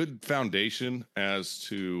foundation as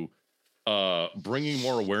to bringing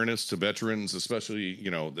more awareness to veterans, especially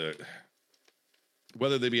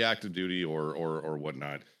whether they be active duty or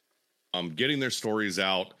whatnot. Getting their stories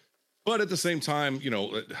out, but at the same time,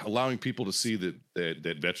 allowing people to see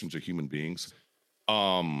that veterans are human beings.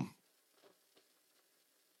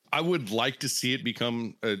 I would like to see it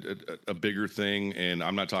become a bigger thing, and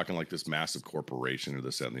I'm not talking like this massive corporation or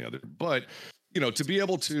this, that, and the other, but to be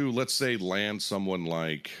able to, let's say, land someone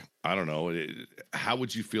like, I don't know, how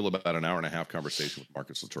would you feel about an hour and a half conversation with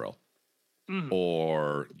Marcus Luttrell?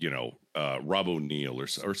 Or Rob O'Neill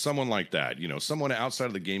or someone like that, someone outside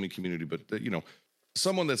of the gaming community, but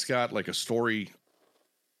someone that's got like a story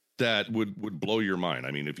that would blow your mind.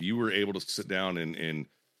 I mean, if you were able to sit down and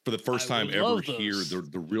for the first time ever hear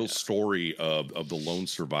the real story of the lone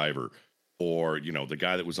survivor, or the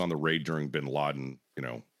guy that was on the raid during Bin Laden,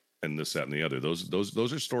 and this, that, and the other,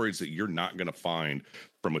 those are stories that you're not going to find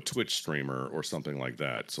from a Twitch streamer or something like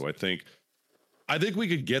that. So I think I think we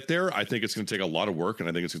could get there. I think it's going to take a lot of work, and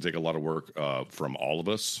I think it's going to take a lot of work from all of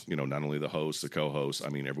us. You know, not only the host, the co-host. I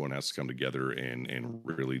mean, everyone has to come together and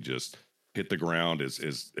really just hit the ground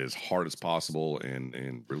as hard as possible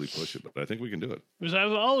and really push it. But I think we can do it. Because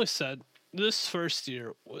I've always said this first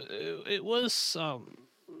year, it was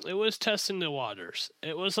testing the waters.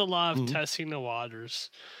 It was a lot of testing the waters,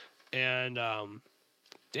 and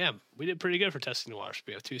damn, we did pretty good for testing the waters.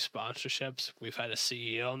 We have 2 sponsorships. We've had a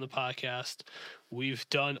CEO on the podcast. We've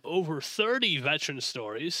done over 30 veteran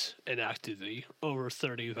stories in active duty. Over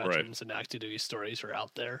 30 veterans in active duty stories are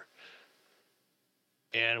out there.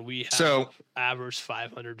 And we have average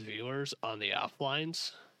 500 viewers on the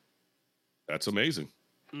offlines. That's amazing.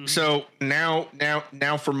 Mm-hmm. So now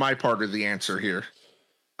for my part of the answer here.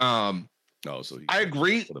 I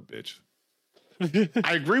agree. What a bitch.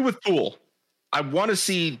 I agree with Pool. I want to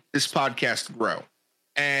see this podcast grow.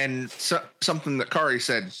 And something that Kari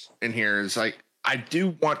said in here is like, I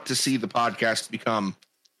do want to see the podcast become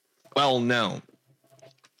well known.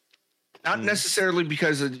 Not necessarily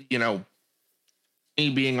because of, you know, me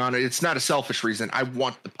being on it. It's not a selfish reason. I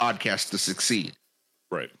want the podcast to succeed.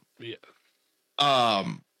 Right. Yeah.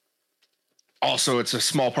 Also, it's a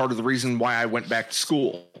small part of the reason why I went back to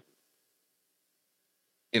school.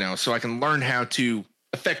 You know, so I can learn how to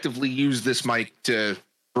effectively use this mic to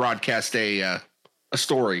broadcast a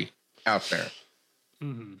story out there.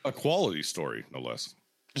 Mm-hmm. A quality story, no less.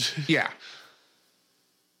 Yeah.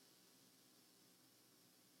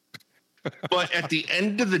 But at the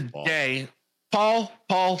end of the day, Paul,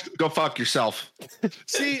 go fuck yourself.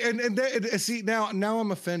 See, see now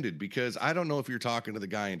I'm offended because I don't know if you're talking to the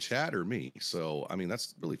guy in chat or me. So I mean,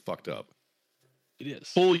 that's really fucked up. It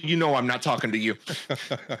is. Paul, you know I'm not talking to you.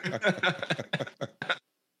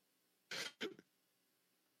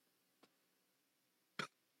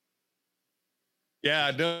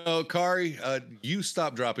 Yeah, no, Kari, you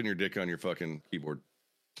stop dropping your dick on your fucking keyboard.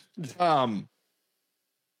 End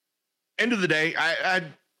of the day, I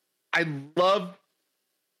love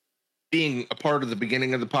being a part of the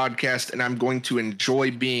beginning of the podcast, and I'm going to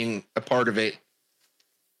enjoy being a part of it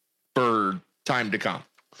for time to come.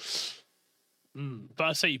 But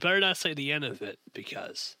I say you better not say the end of it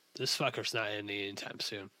because this fucker's not ending anytime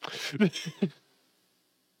soon.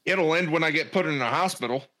 It'll end when I get put in a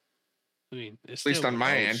hospital. I mean, it's at least on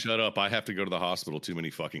my end. Shut up! I have to go to the hospital too many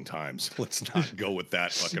fucking times. Let's not go with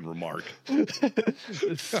that fucking remark.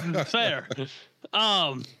 Fair.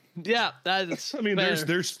 Yeah, that's. I mean, fair.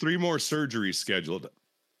 there's 3 more surgeries scheduled.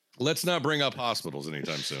 Let's not bring up hospitals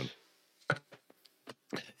anytime soon.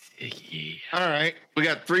 Yeah. All right, we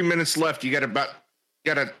got 3 minutes left. You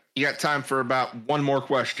got time for about one more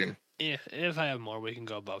question. Yeah, if I have more, we can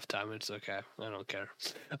go above time. It's okay. I don't care.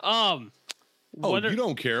 You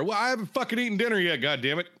don't care? Well, I haven't fucking eaten dinner yet. God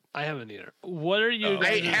damn it! I haven't either. What are you? I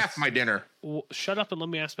ate half my dinner. Shut up and let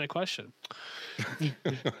me ask my question.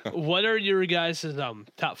 What are your guys'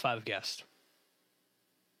 top 5 guests?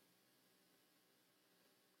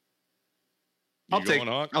 I'll take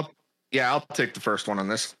the first one on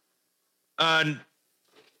this.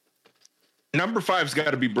 Number 5's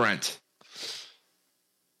got to be Brent.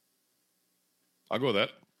 I'll go with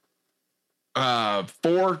that.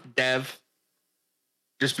 4, Dev.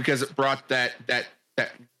 Just because it brought that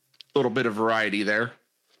little bit of variety there.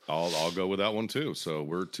 I'll go with that one too. So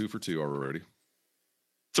we're 2 for 2 already.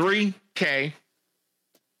 3, K.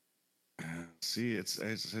 See, it's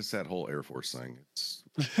that whole Air Force thing.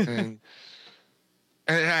 And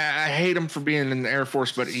I hate him for being in the Air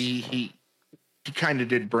Force, but he kind of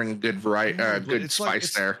did bring good variety, good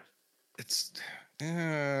spice there. It's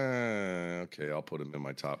okay. I'll put him in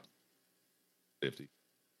my top 50.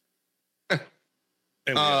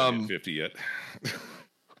 And we haven't hit 50 yet.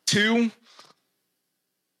 2,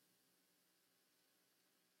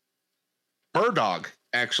 Murdog,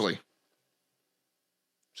 actually.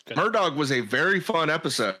 Murdog was a very fun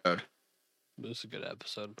episode. This is a good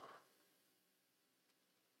episode.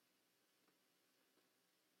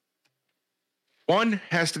 1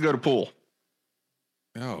 has to go to Pool.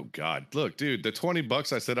 Oh God! Look, dude, the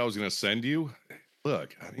 $20 I said I was going to send you.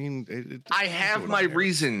 Look, I mean, I have my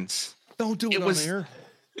reasons. Don't do it on air.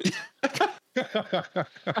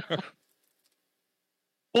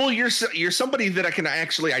 Well, you're somebody that I can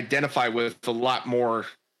actually identify with a lot more.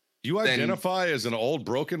 You identify as an old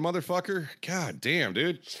broken motherfucker? God damn,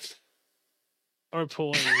 dude. Or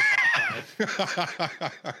pulling.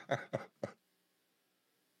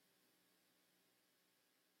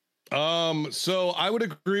 So I would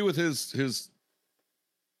agree with his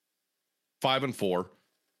 5 and 4.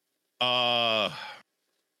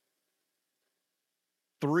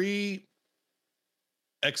 3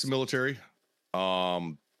 ex-military,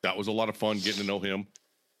 That was a lot of fun getting to know him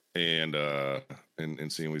and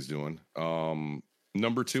seeing what he's doing.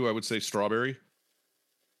 Number 2, I would say Strawberry.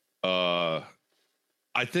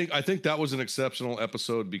 I think that was an exceptional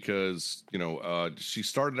episode because, you know, she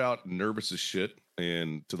started out nervous as shit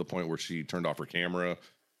and to the point where she turned off her camera,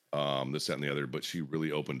 this, that, and the other, but she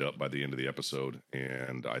really opened up by the end of the episode.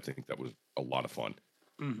 And I think that was a lot of fun.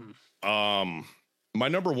 Mm-hmm. My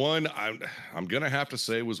number 1, I'm going to have to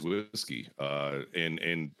say was Whiskey.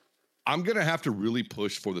 And I'm going to have to really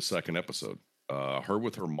push for the second episode. Her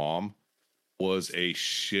with her mom was a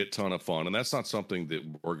shit ton of fun. And that's not something that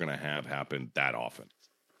we're going to have happen that often.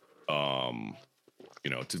 You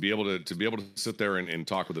know, to be able to sit there and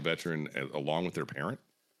talk with a veteran along with their parent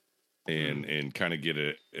and kind of get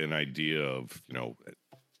an idea of, you know,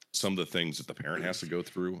 some of the things that the parent has to go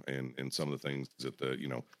through and some of the things that the, you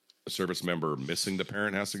know, a service member missing the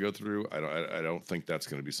parent has to go through. I don't think that's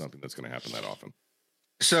going to be something that's going to happen that often.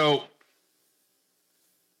 So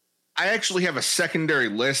I actually have a secondary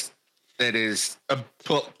list that is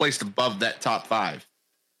placed above that top 5.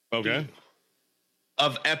 Okay.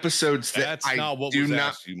 Of episodes that that's I not what do was not,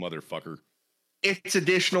 asked, you motherfucker. It's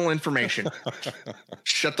additional information.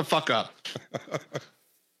 Shut the fuck up.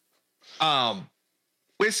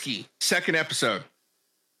 Whiskey, second episode.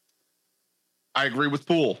 I agree with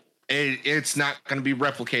Pool. It's not going to be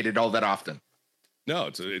replicated all that often. No,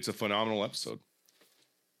 it's a phenomenal episode.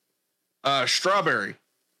 Strawberry,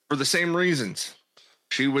 for the same reasons.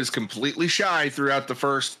 She was completely shy throughout the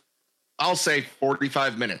first, I'll say,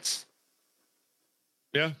 45 minutes.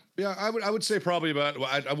 Yeah, I would say probably about. Well,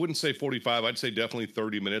 I wouldn't say 45. I'd say definitely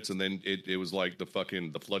 30 minutes, and then it was like the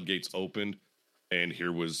floodgates opened, and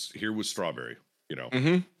here was Strawberry. You know,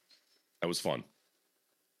 That was fun.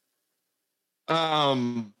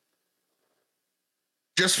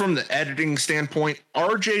 Just from the editing standpoint,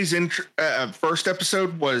 RJ's first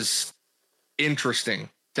episode was interesting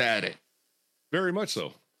to edit. Very much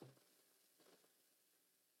so.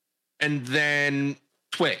 And then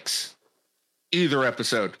Twix. Either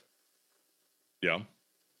episode. Yeah.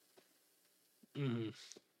 Mm-hmm.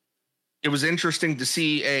 It was interesting to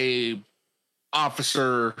see a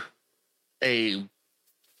officer,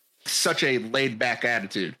 such a laid back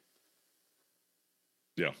attitude.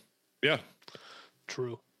 Yeah.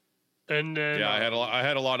 True. And then I had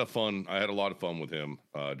a lot of fun. I had a lot of fun with him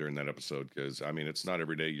during that episode because I mean it's not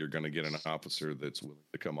every day you're going to get an officer that's willing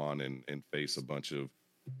to come on and face a bunch of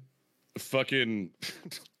fucking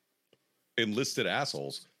enlisted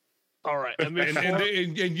assholes. All right. I mean,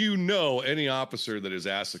 and you know, any officer that is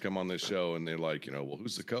asked to come on this show and they're like, you know, well,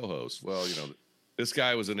 who's the co-host? Well, you know, this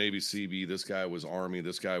guy was a Navy CB, this guy was Army,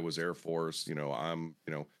 this guy was Air Force. You know,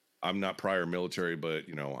 I'm not prior military, but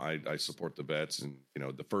you know, I support the vets. And you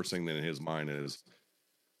know, the first thing that in his mind is,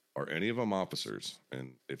 are any of them officers?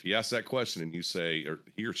 And if he asks that question and you say, or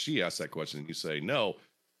he or she asks that question and you say no,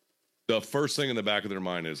 the first thing in the back of their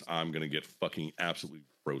mind is, I'm going to get fucking absolutely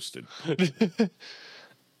roasted.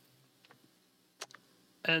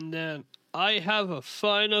 And then I have a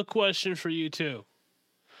final question for you too.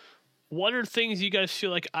 What are things you guys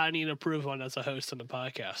feel like I need to improve on as a host on the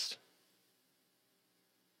podcast?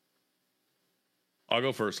 I'll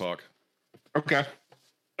go first, Hawk. Okay.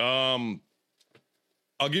 I'll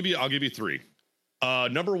give you 3.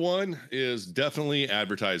 Number 1 is definitely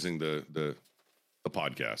advertising the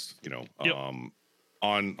podcast. You know, yep.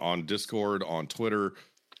 On Discord, on Twitter.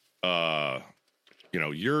 You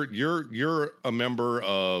know, you're a member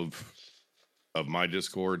of my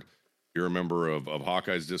Discord. You're a member of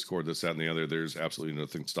Hawkeye's Discord, this, that, and the other. There's absolutely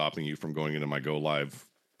nothing stopping you from going into my Go Live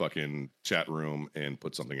fucking chat room and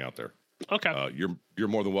put something out there. Okay. You're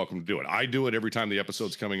more than welcome to do it. I do it every time the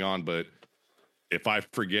episode's coming on, but if I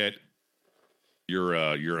forget, you're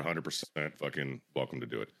 100% fucking welcome to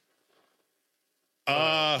do it.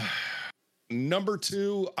 Number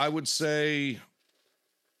 2, I would say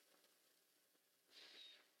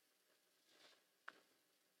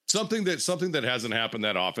something that hasn't happened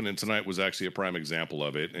that often, and tonight was actually a prime example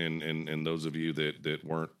of it. And those of you that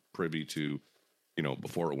weren't privy to, you know,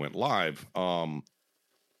 before it went live,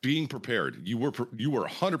 being prepared. You were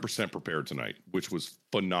 100% prepared tonight, which was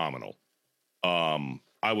phenomenal.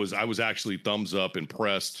 I was actually thumbs up,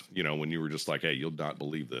 impressed. You know, when you were just like, "Hey, you'll not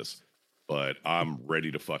believe this," but I'm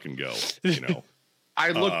ready to fucking go. You know, I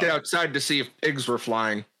looked outside to see if pigs were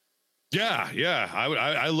flying. Yeah.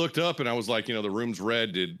 I looked up and I was like, you know, the room's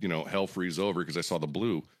red. Did, you know, hell freeze over because I saw the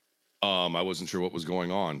blue. I wasn't sure what was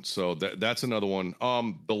going on. So that's another one.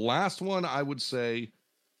 The last one I would say,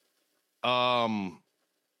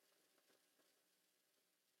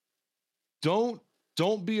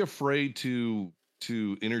 don't be afraid to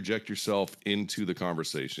to interject yourself into the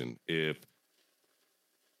conversation. If,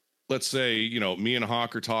 let's say, you know, me and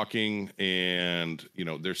Hawk are talking and, you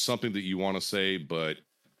know, there's something that you want to say, but,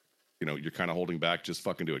 you know, you're kind of holding back, just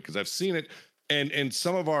fucking do it. Cause I've seen it. And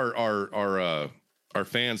some of our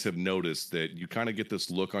fans have noticed that you kind of get this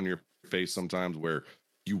look on your face sometimes where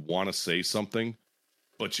you want to say something,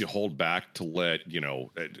 but you hold back to let, you know,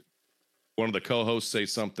 one of the co-hosts say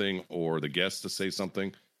something or the guest to say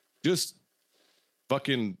something. Just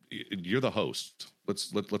fucking, you're the host.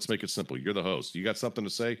 Let's make it simple. You're the host. You got something to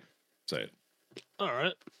say? Say it. All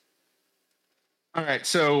right.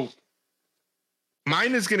 So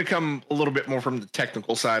mine is going to come a little bit more from the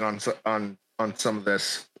technical side on some of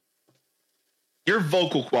this. Your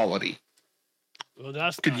vocal quality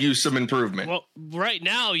could use some improvement. Well, right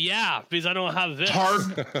now, yeah, because I don't have this.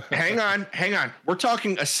 Hang on. We're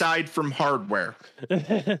talking aside from hardware.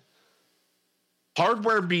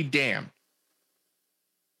 Hardware be damned.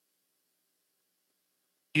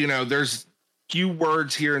 You know, there's few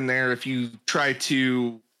words here and there. If you try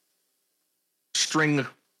to string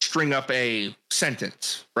up a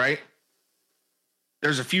sentence, right?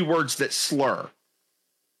 There's a few words that slur.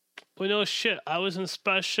 Well, no shit. I was in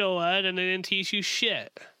special ed and they didn't teach you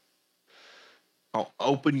shit. I'll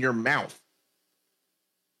open your mouth.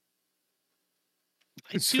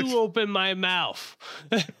 I do open my mouth.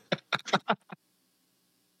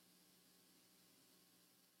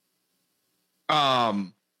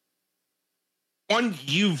 One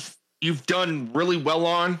you've done really well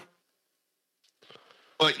on,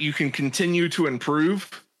 but you can continue to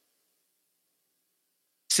improve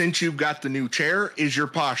since you've got the new chair, is your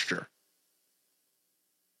posture.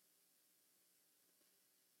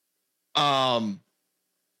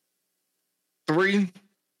 Three,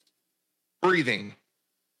 breathing.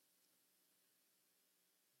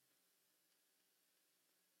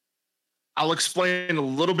 I'll explain a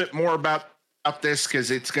little bit more about this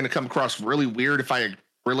because it's going to come across really weird if I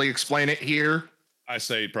really explain it here. I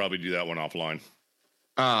say probably do that one offline.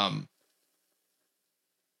 But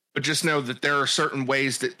just know that there are certain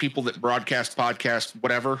ways that people that broadcast, podcast,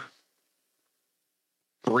 whatever,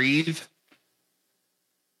 breathe.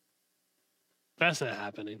 That's not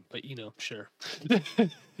happening, but you know, sure.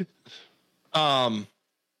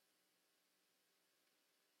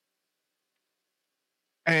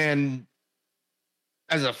 And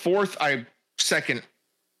as a fourth, I second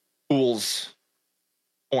Pool's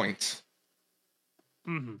points.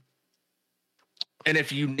 Mm-hmm. And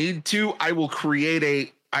if you need to, I will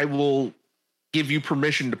give you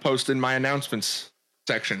permission to post in my announcements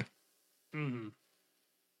section. Mm-hmm.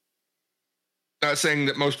 Not saying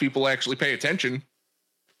that most people actually pay attention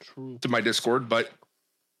to my Discord, but.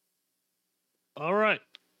 All right.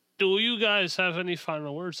 Do you guys have any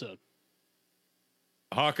final words then?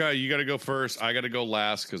 Hawkeye, you got to go first. I got to go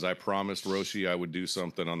last because I promised Roshi I would do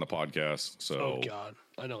something on the podcast. So, oh God,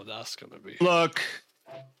 I know what that's gonna be. Look.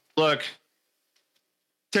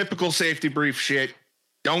 Typical safety brief shit.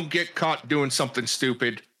 Don't get caught doing something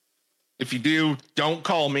stupid. If you do, don't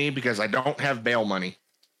call me because I don't have bail money.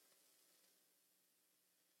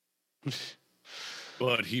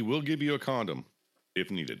 But he will give you a condom if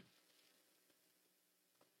needed.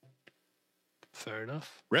 Fair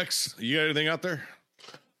enough. Rex, you got anything out there?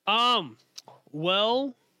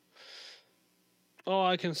 Well, all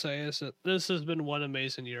I can say is that this has been one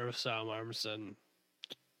amazing year of Asylum Arms, and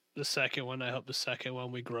the second one, I hope the second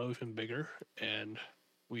one we grow even bigger and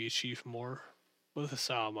we achieve more with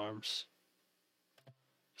Asylum Arms.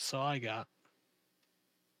 So I got.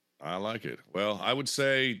 I like it. Well, I would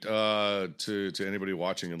say to anybody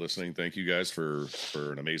watching and listening, thank you guys for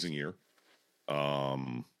an amazing year.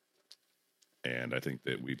 And I think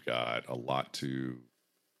that we've got a lot to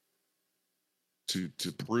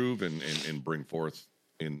prove and bring forth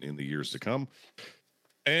in the years to come.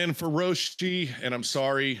 And for Roshi, and I'm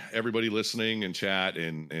sorry, everybody listening and chat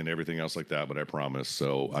and everything else like that, but I promise.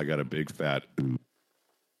 So I got a big fat.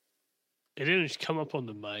 It didn't come up on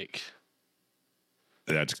the mic.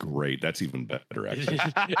 That's great. That's even better, actually.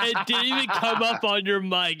 It didn't even come up on your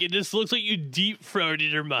mic. It just looks like you deep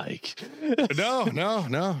throated your mic. No,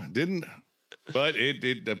 didn't. But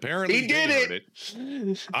it apparently he did it.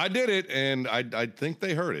 I did it, and I think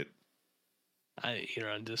they heard it. I didn't hear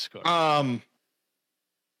on Discord.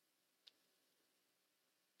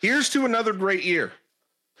 Here's to another great year.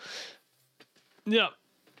 Yeah.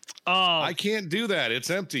 I can't do that. It's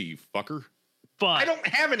empty, you fucker. But I don't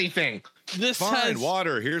have anything. This Fine,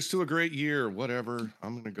 water. Here's to a great year. Whatever.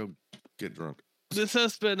 I'm gonna go get drunk. This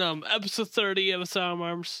has been episode 30 of Asylum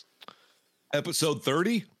Arms. Episode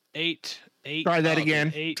 30? 8. Try that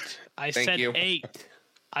again. 8. I Thank said you. 8.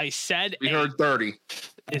 I said We A. heard 30.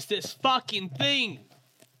 It's this fucking thing.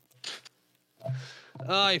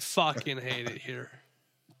 I fucking hate it here.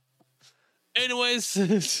 Anyways.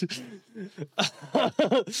 Didn't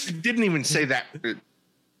even say that. You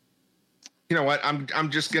know what? I'm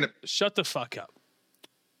just gonna Shut the fuck up.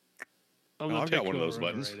 I've got one of those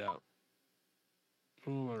buttons. Right out.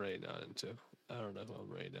 Who am I writing down into? I don't know who I'm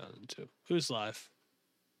writing down into. Who's live?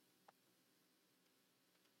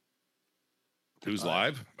 Who's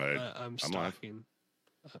live? I'm stalking.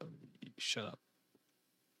 Shut up.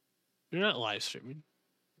 You're not live streaming.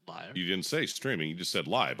 Live. You didn't say streaming. You just said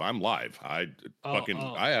live. I'm live. I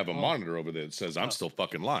have a monitor over there that says I'm still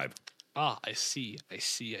fucking live. Ah, I see. Makes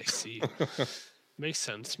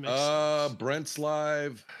sense. Sense. Brent's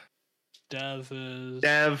live. Dev is.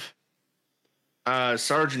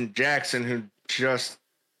 Sergeant Jackson, who just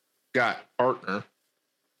got partner.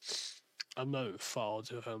 I'm not even followed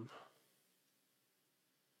to him.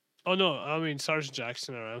 Oh no, I mean Sergeant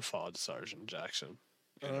Jackson, or I'm followed to Sergeant Jackson.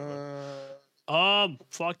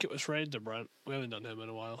 Fuck, it was raid to Brent. We haven't done him in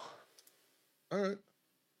a while. All right.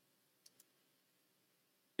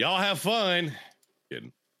 Y'all have fun.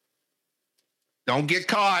 Kidding. Don't get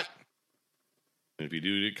caught. And if you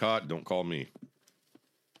do get caught, don't call me.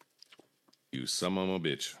 You son of a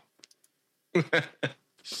bitch.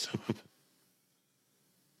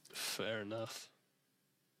 Fair enough.